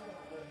Nordic club.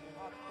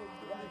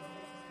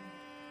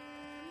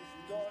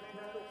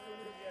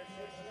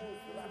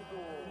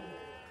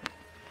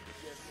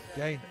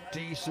 Again,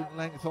 decent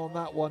length on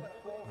that one.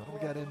 That'll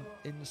get him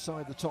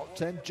inside the top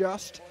 10,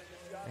 just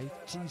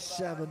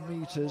 87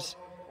 metres.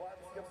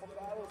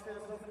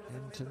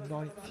 Into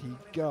 9th he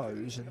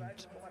goes, and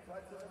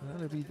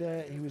he'll be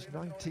there. He was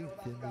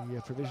 19th in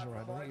the provisional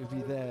round. I think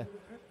he'll be there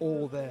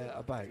or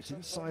thereabouts.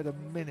 Inside a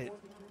minute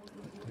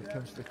when it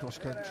comes to the cross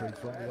country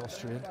from the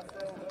Austrian.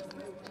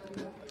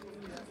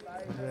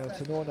 Manuel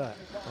Tenona,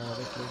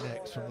 Italy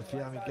next from the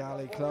Fiamme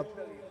Galli club.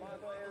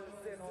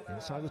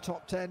 Inside the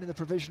top 10 in the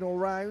provisional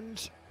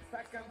round.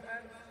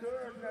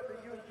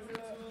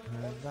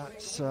 And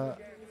that's, under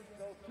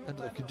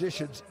the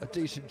conditions, a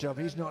decent jump.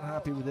 He's not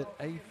happy with it.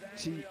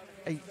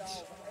 88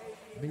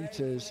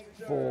 metres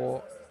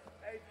for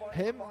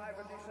him.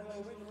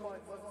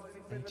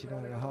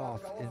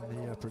 89.5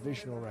 in the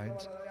provisional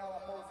round.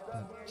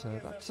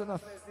 But that's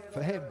enough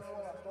for him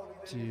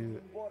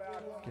to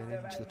get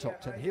into the top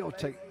 10. He'll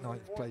take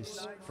 9th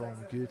place from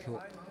Gürtel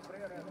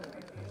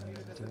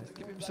and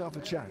give himself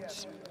a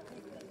chance.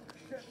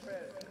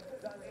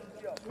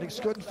 Nick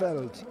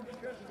Skundfeld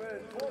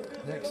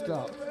next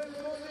up,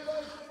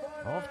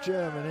 of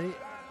Germany.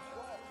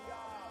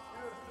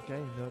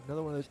 Again,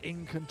 another one of those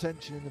in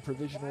contention in the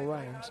provisional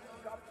round.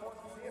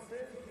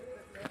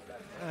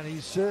 And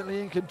he's certainly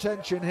in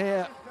contention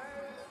here.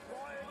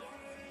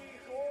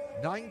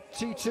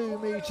 92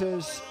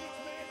 metres.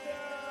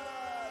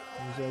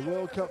 He's a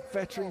World Cup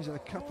veteran. He's had a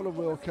couple of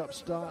World Cup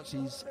starts.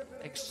 He's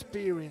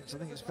experienced, I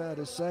think it's fair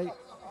to say.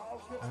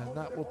 And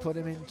that will put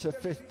him into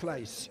 5th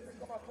place.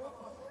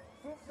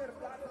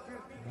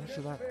 Much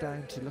of that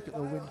down to look at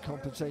the wind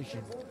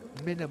compensation.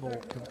 Minimal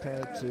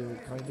compared to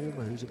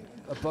Kainuma, who's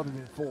above him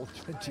in 4th,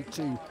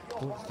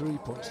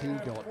 22.3 points he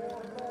got.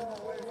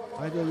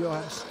 Eidur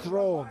Johan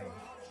Strom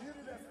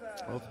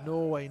of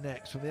Norway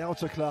next from the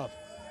Alta Club.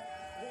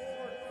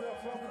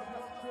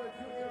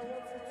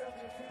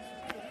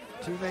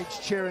 Teammates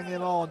cheering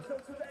him on,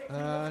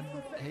 and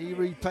he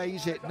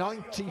repays it.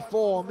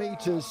 94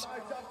 metres.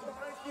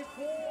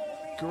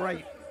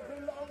 Great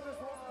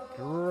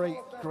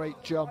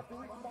jump.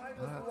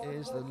 That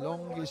is the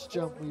longest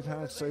jump we've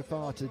had so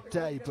far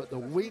today, but the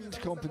wind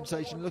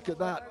compensation, look at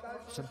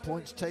that. Some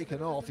points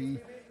taken off. He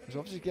was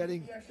obviously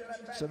getting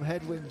some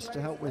headwinds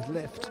to help with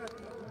lift,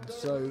 and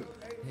so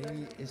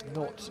he is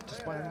not,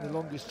 despite having the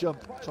longest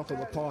jump, top of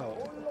the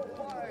pile.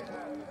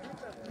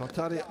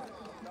 Valtteri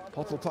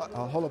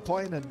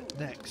Holopainen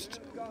next.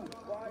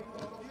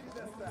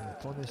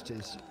 Promised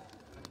his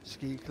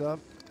ski club,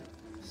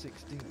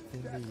 16th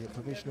in the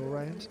provisional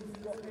round.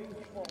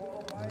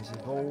 He's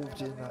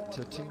involved in that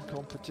team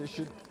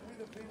competition.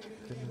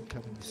 Finland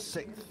coming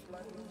 6th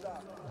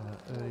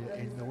earlier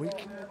in the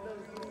week.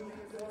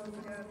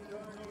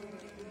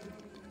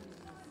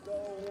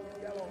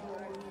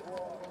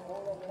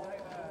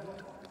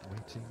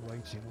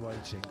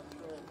 Waiting.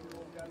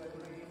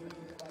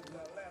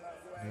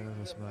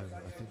 Nervous moment.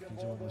 I think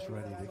he's almost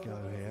ready to go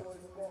here.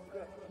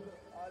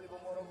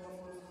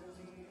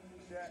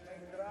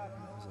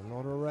 There's a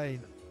lot of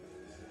rain.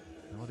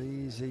 Not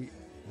easy.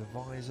 The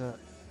visor,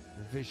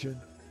 the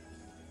vision,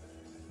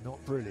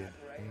 not brilliant.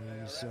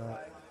 He's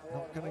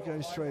not going to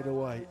go straight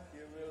away.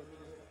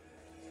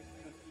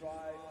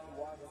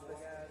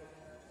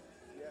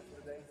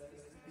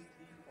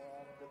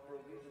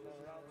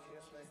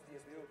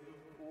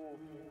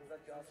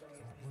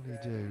 What will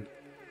he do?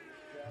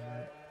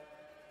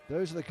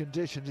 Those are the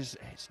conditions.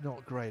 It's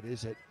not great,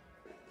 is it?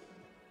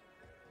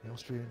 The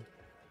Austrian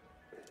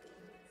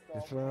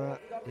Geflera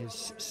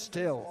is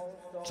still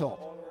top.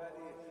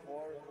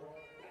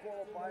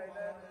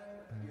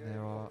 And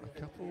there are a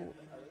couple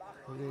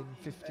within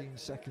 15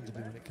 seconds of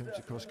him when it comes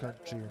to cross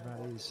country, and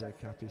that is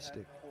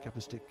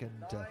Kapustik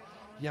and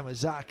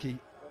Yamazaki.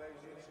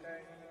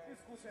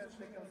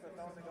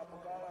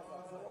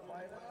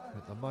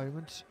 At the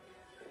moment,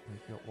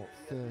 we've got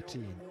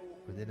 13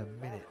 within a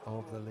minute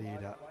of the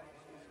leader,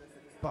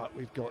 but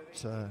we've got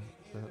the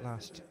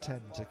last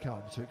 10 to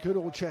come, so it could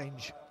all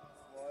change.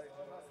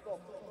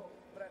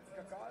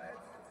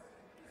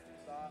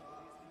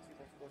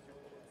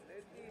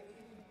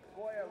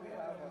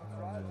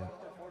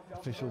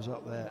 Officials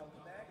up there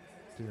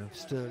doing a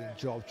sterling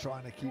job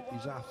trying to keep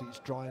these athletes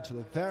dry until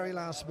the very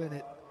last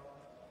minute.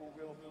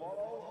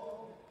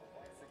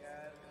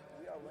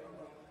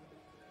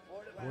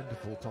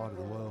 Wonderful part of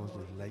the world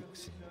with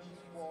lakes and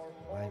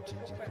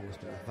mountains, of course,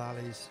 but the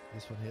valleys,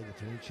 this one here, the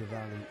Planica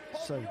Valley,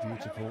 so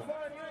beautiful.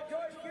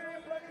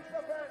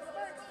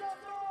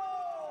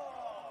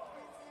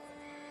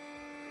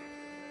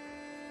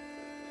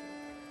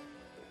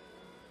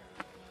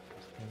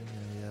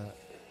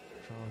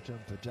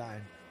 jumper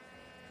down.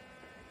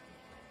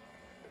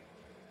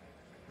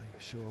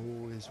 Make sure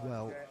all is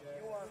well.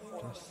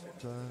 Just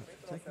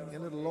taking a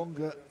little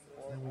longer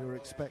than we were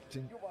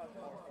expecting.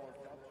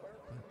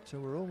 But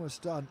we're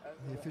almost done.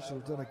 The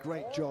officials have done a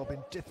great job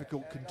in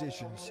difficult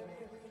conditions.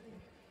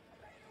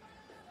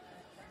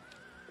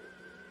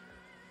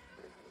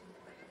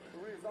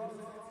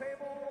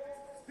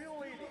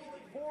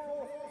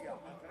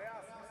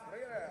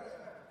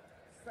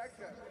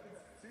 Second,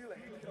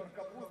 Victor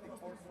Kaputi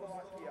for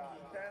Slovakia,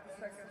 10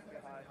 seconds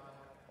behind.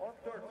 On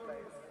third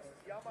place,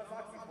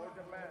 Yamazaki for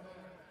Japan,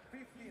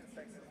 15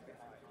 seconds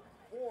behind.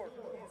 Fourth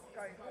is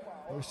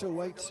Kainuma. We still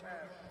wait.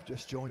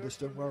 Just joined us,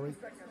 don't worry.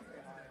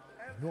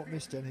 Not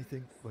missed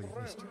anything. Well,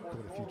 you've missed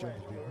quite a few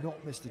jumpers. We've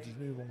not missed the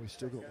new one. We've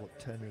still got, what,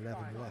 10,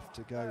 11 left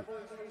to go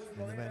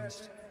in the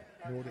men's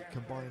Nordic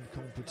Combined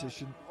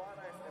competition.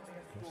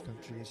 Cross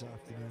country this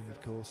afternoon,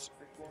 of course.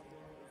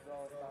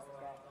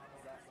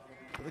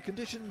 But the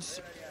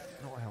conditions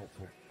not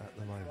helpful at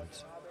the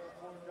moment.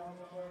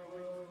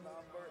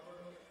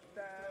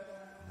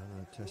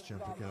 Another test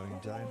jumper going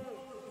down.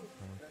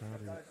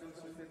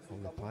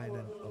 Alpine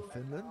of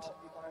Finland.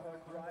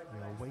 We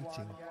are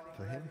waiting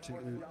for him to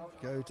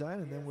go down,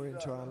 and then we're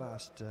into our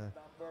last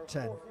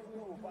 10.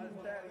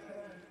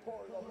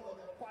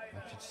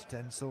 Richard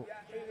Stenzel.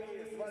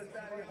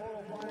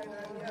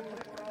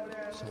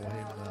 Saw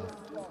him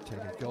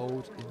take a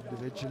gold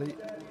individually.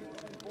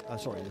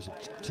 Sorry, as a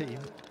team,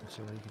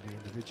 so he can do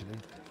individually.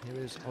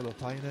 Here is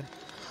Holopainen.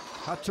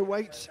 Had to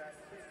wait.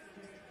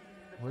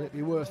 Will it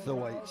be worth the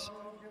wait?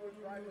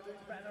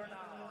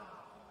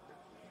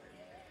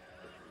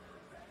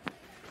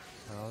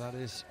 Oh, that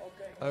is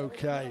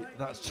okay.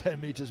 That's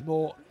 10 metres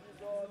more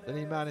than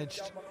he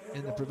managed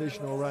in the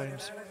provisional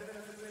rounds.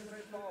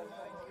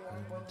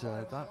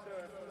 And that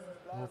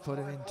will put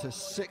him into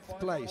 6th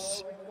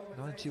place.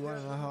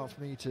 91.5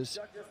 metres.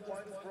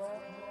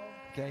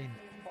 Again,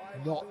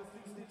 not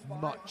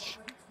much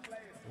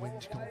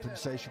wind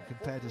compensation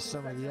compared to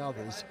some of the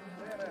others.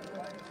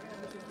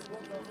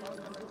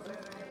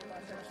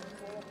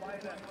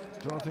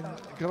 Driving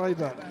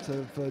Greibert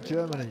of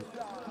Germany.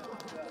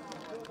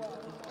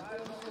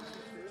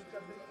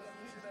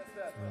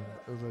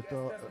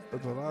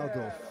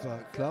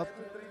 Uberadov club.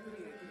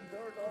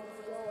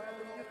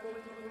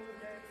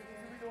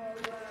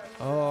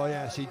 Oh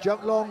yes, he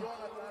jumped long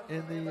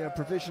in the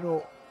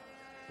provisional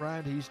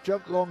round. He's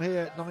jumped long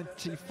here at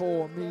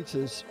 94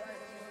 metres.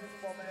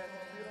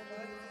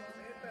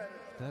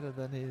 Better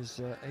than his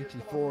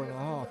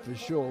 84.5 for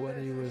sure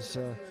when he was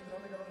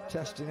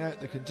testing out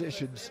the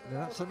conditions.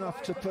 Now that's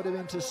enough to put him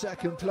into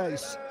 2nd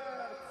place.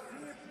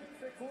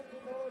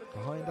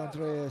 Behind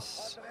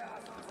Andreas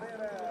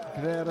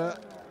Grera,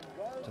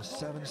 just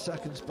 7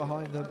 seconds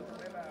behind them.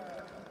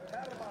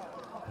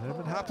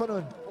 Herman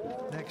Happonen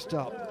next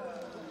up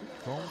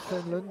from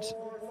Finland.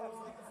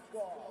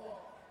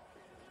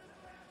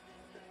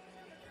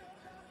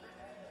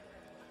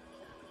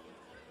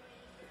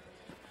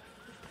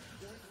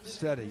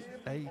 Steady,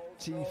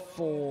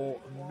 84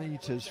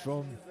 metres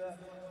from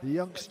the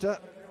youngster.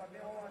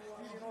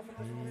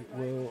 He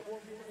will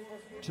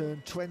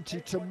turn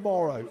 20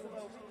 tomorrow.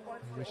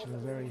 I wish him a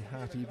very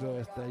happy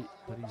birthday,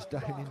 but he's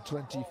down in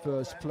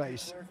 21st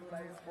place.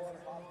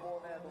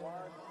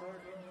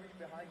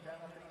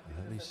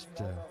 At least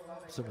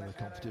some of the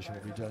competition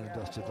will be done and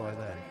dusted by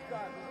then.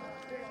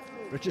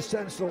 Richard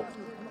Stenzel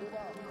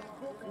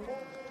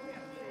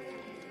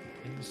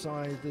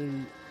inside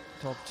the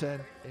top 10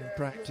 in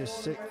practice,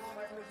 6th.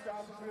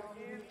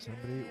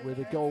 Somebody with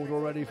a gold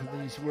already from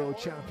these World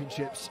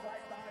Championships.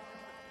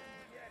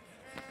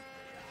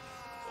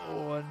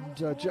 Oh,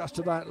 and just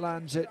about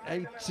lands it,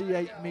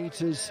 88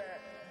 metres.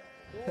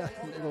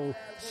 Little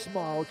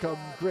smile come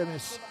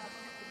grimace.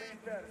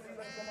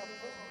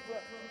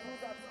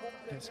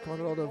 Gets quite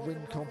a lot of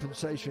wind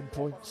compensation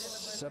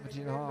points,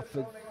 17.5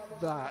 for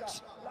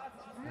that.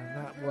 And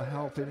that will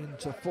help him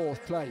into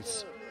 4th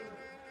place.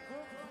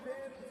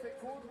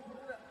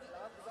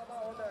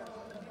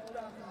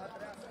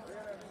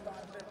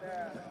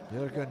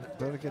 Jürgen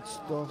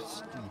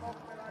Bergetstorstein.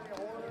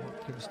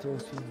 What can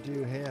Storstein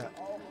do here?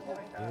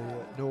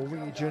 The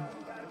Norwegian.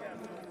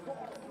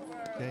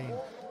 Again,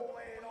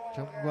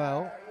 jumped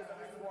well,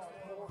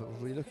 but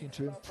we're looking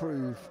to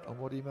improve on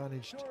what he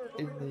managed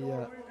in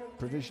the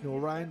provisional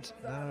round.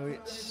 Now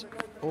it's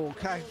all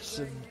counts,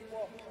 and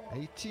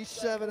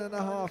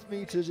 87.5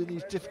 metres in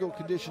these difficult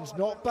conditions.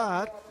 Not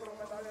bad.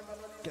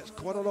 Gets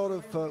quite a lot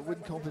of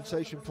wind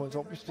compensation points.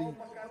 Obviously,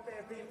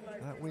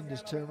 that wind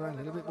has turned around,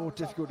 a little bit more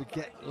difficult to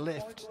get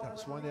lift.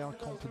 That's why they are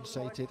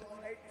compensated.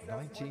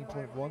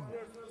 19.1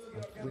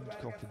 wind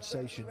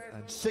compensation,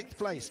 and 6th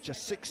place,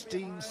 just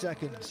 16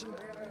 seconds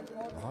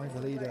behind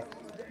the leader.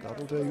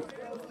 That'll do.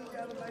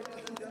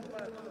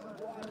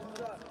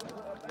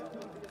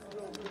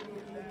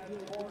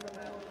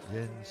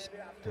 Jens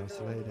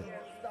Gaslede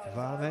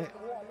Vame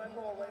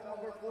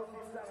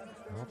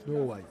of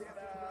Norway.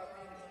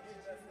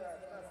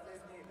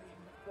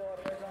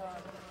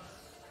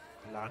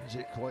 Lands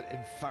it quite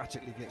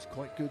emphatically, gets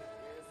quite good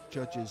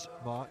judges'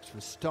 marks for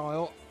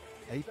style.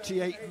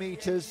 88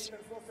 metres.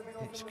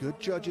 It's good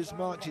judges'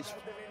 marks. It's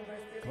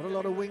got a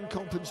lot of wing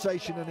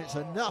compensation, and it's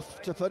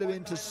enough to put him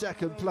into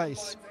second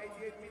place.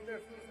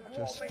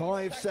 Just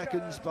 5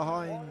 seconds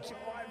behind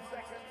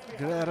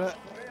Guerra.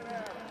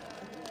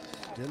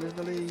 Still in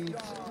the lead,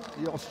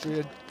 the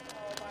Austrian.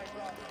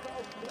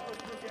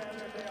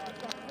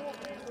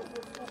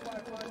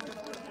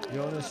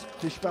 Jonas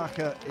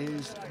Fischbacher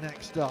is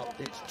next up.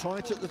 It's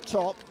tight at the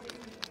top.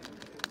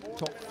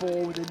 Top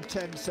 4 within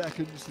 10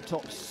 seconds. The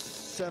top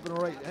 7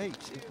 or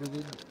 8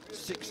 within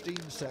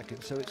 16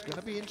 seconds. So it's going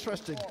to be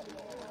interesting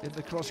in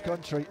the cross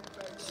country,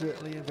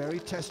 certainly in very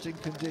testing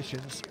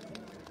conditions.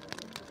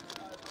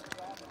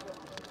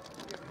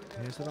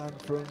 Here's the man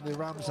from the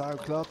Ramsau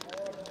club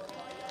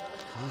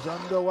who's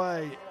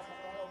underway.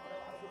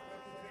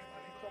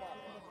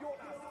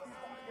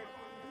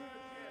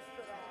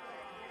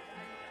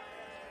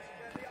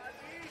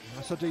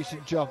 That's a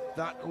decent jump.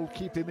 That will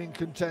keep him in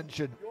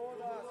contention.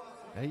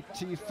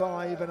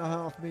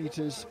 85.5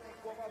 metres.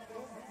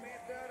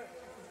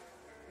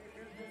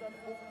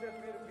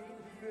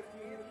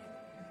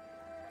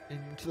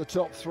 Into the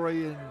top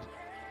 3, and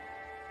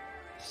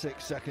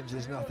 6 seconds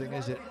is nothing,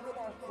 is it?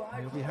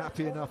 He'll be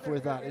happy enough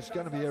with that. It's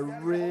going to be a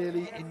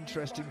really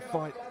interesting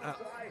fight at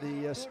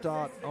the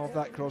start of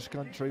that cross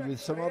country,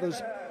 with some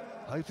others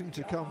hoping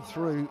to come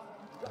through.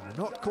 They're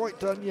not quite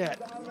done yet.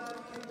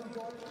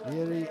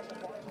 Jiří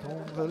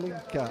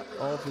Konvalinka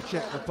of the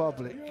Czech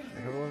Republic,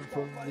 everyone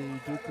from the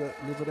Duka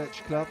Liberec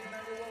club.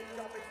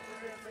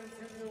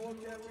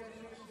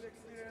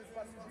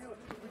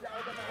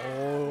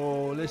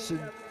 Oh, listen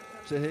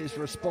to his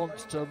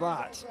response to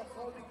that.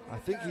 I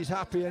think he's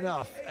happy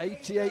enough.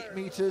 88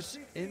 metres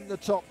in the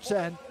top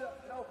 10.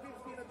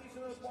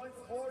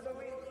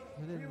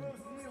 Within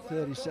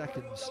 30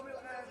 seconds.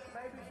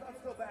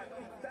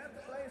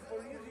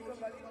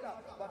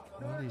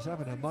 Well, he's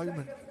having a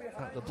moment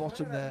at the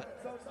bottom there.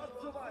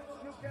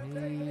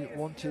 He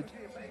wanted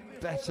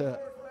better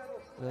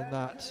than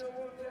that.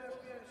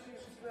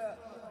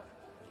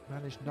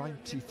 Managed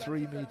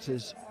 93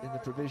 metres in the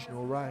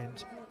provisional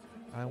round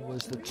and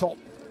was the top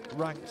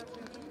ranked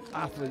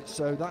athlete,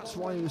 so that's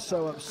why he was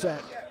so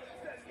upset.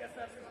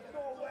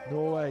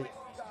 Norway,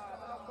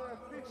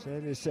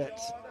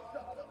 Senisets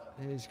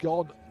is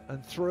gone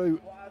and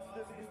through,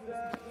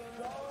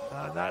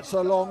 and that's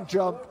a long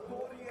jump.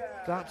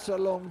 That's a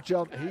long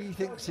jump. He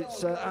thinks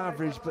it's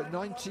average, but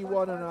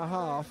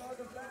 91.5.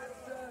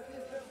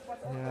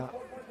 Yeah,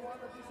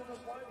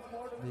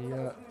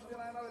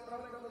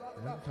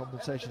 the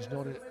compensation's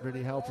not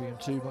really helping him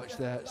too much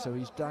there, so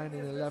he's down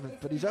in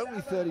 11th, but he's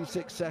only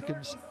 36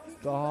 seconds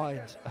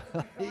behind.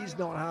 He's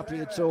not happy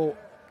at all.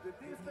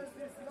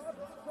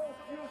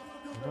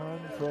 The man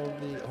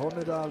from the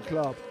Hornedal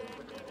club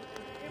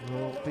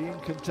will be in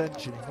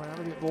contention. He might have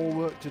a bit more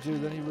work to do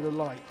than he would have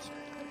liked.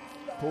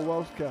 Paul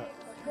Wolfka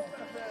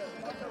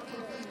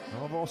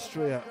of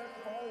Austria,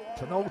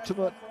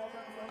 penultimate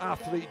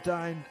athlete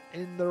down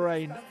in the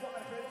rain.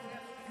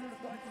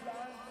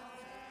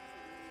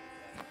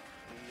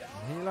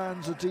 He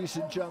lands a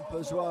decent jump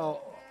as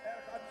well.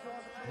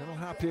 A little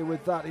happier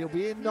with that. He'll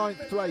be in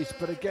 9th place,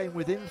 but again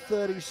within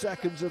 30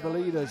 seconds of the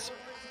leaders.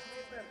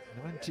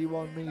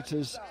 91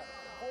 metres.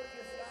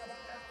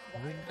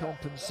 Wind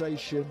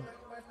compensation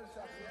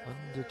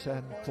under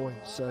 10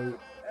 points, so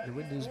the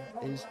wind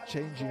is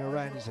changing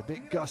around. It's a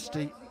bit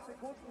gusty.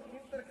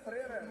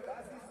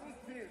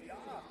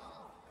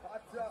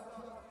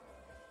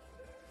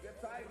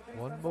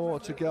 One more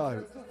to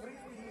go.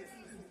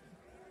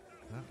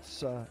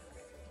 That's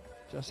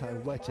just how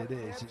wet it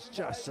is. It's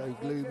just so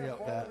gloomy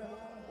up there.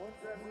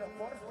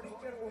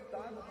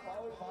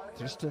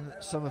 Tristan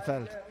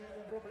Sommerfeld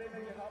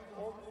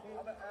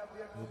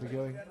will be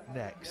going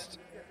next,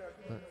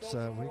 but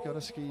we got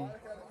a ski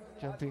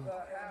jumping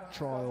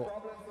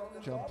trial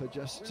jumper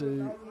just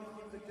to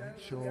make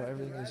sure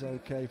everything is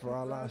okay for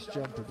our last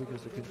jumper,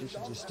 because the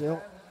conditions are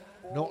still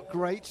not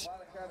great.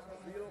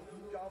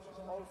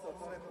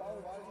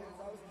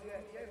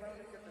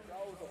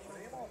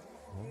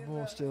 One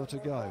more still to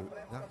go.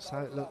 That's how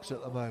it looks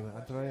at the moment.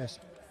 Andreas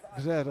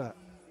Guerra,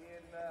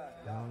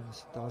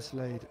 Jans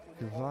Daslade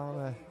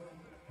Gavana,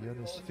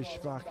 Jonas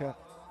Fischbacher.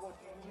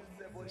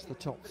 It's the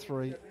top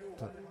 3,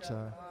 but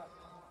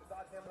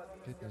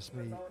goodness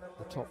me,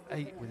 the top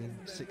 8 within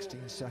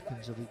 16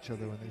 seconds of each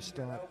other when they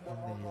start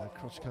in the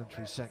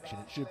cross-country section.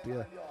 It should be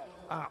an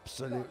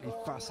absolutely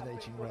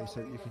fascinating race.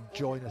 Hope you can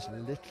join us a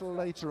little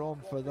later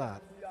on for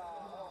that.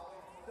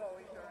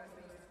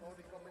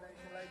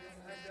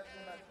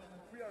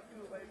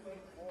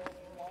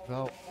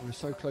 Well, we're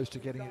so close to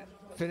getting it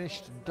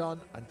finished and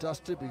done and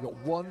dusted. We've got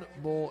one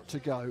more to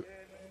go.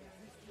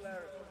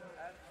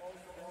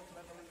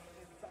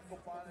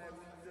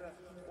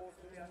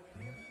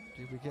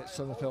 Did we get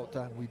Sommerfeld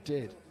down? We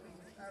did.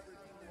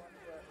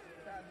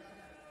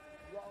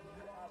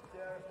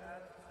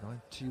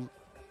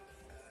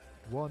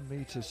 91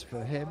 metres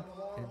for him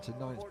into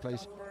 9th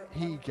place.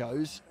 He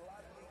goes,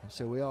 and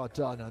so we are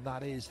done, and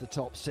that is the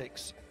top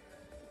 6.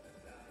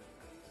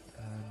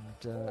 And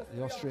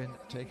the Austrian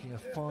taking a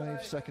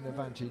 5-second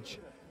advantage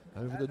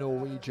over the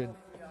Norwegian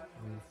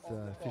with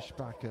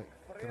Fischbacher,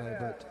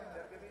 Grebert,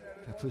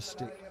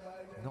 Kapustik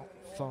not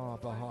far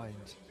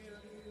behind.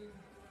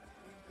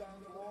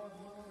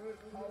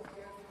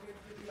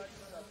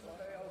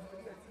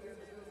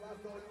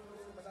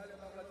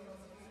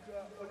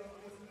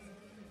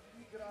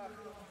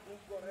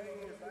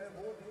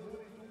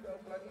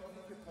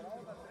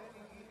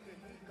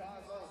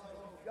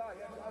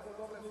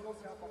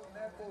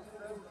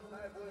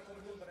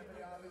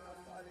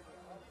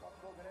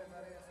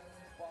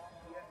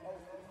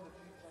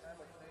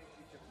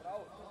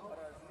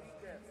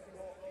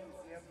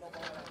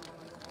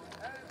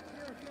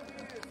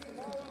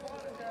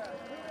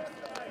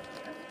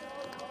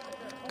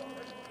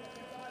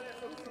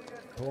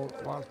 Paul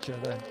Walcher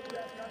then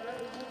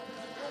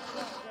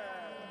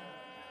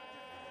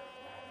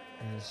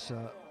is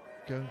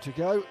going to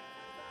go.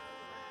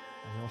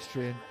 The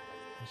Austrian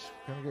is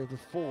going to go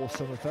before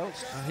Sommerfeld,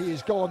 and he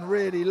has gone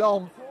really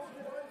long.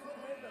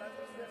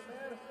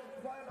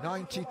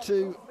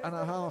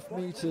 92.5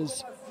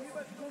 metres.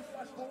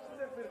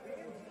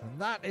 And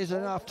that is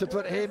enough to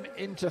put him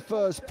into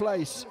first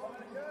place.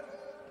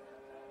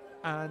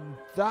 And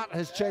that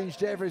has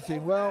changed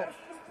everything. Well,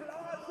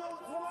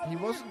 he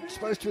wasn't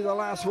supposed to be the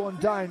last one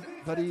down,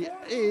 but he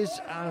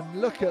is, and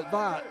look at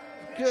that.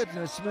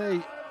 Goodness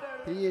me,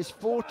 he is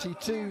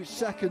 42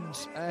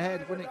 seconds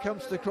ahead when it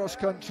comes to cross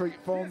country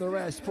from the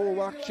rest. Paul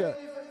Walcher.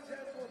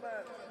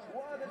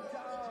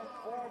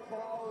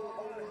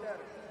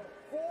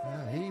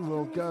 He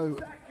will go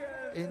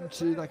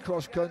into the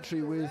cross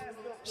country with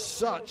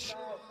such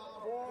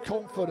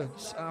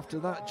confidence after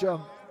that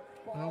jump.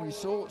 Now we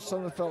saw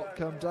Sommerfeld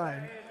come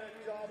down.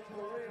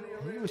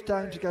 He was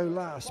down to go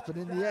last, but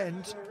in the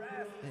end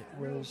it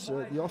was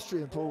the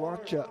Austrian Paul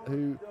Walcher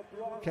who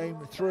came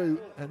through,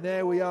 and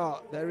there we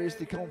are. There is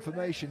the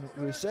confirmation.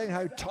 We were saying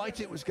how tight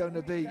it was going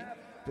to be,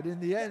 but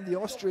in the end the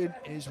Austrian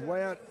is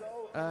way out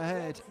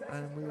ahead,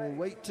 and we will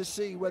wait to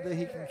see whether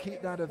he can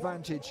keep that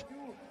advantage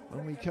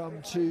when we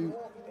come to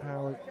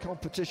our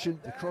competition,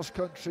 the cross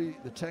country,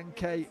 the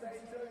 10K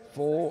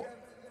for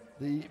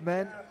the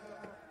men.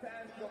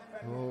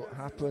 Will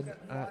happen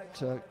at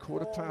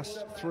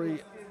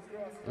 3:15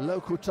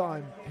 local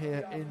time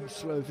here in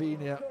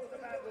Slovenia.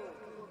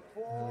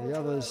 The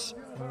others,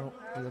 well,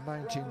 with a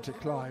mountain to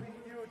climb,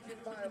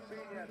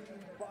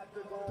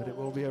 but it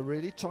will be a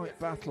really tight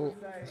battle,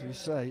 as we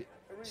say,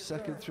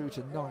 second through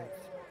to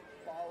ninth.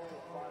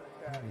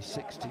 Only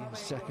 16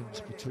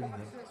 seconds between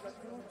them.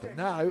 But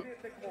now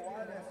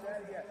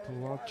Paul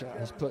Walcher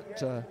has put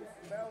the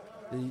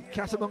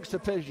cat amongst the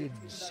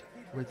pigeons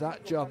with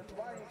that jump.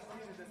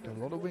 Got a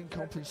lot of wind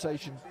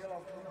compensation.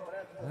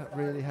 That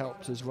really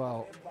helped as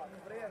well.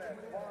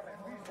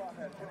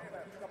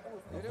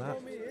 And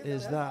that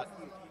is that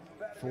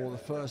for the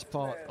first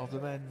part of the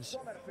men's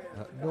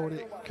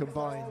Nordic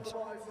Combined.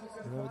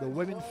 Remember, the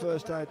women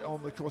first out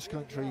on the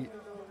cross-country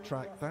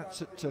track.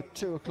 That's at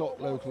 2 o'clock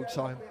local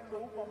time.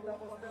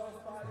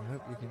 I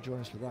hope you can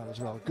join us for that as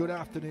well. Good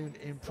afternoon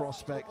in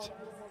prospect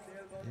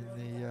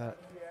in the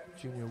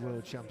Junior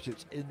World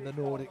Championships in the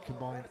Nordic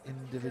Combined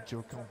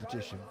individual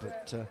competition.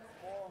 But,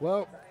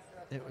 well,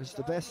 it was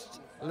the best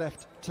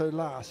left to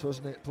last,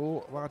 wasn't it,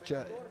 Paul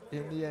Walcher,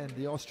 in the end,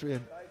 the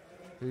Austrian,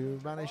 who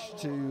managed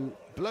to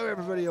blow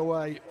everybody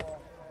away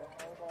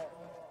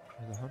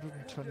with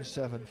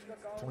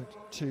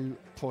 127.2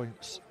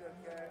 points.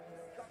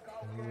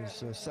 He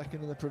was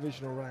second in the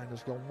provisional round,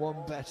 has gone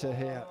one better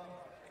here,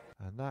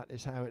 and that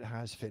is how it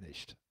has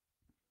finished.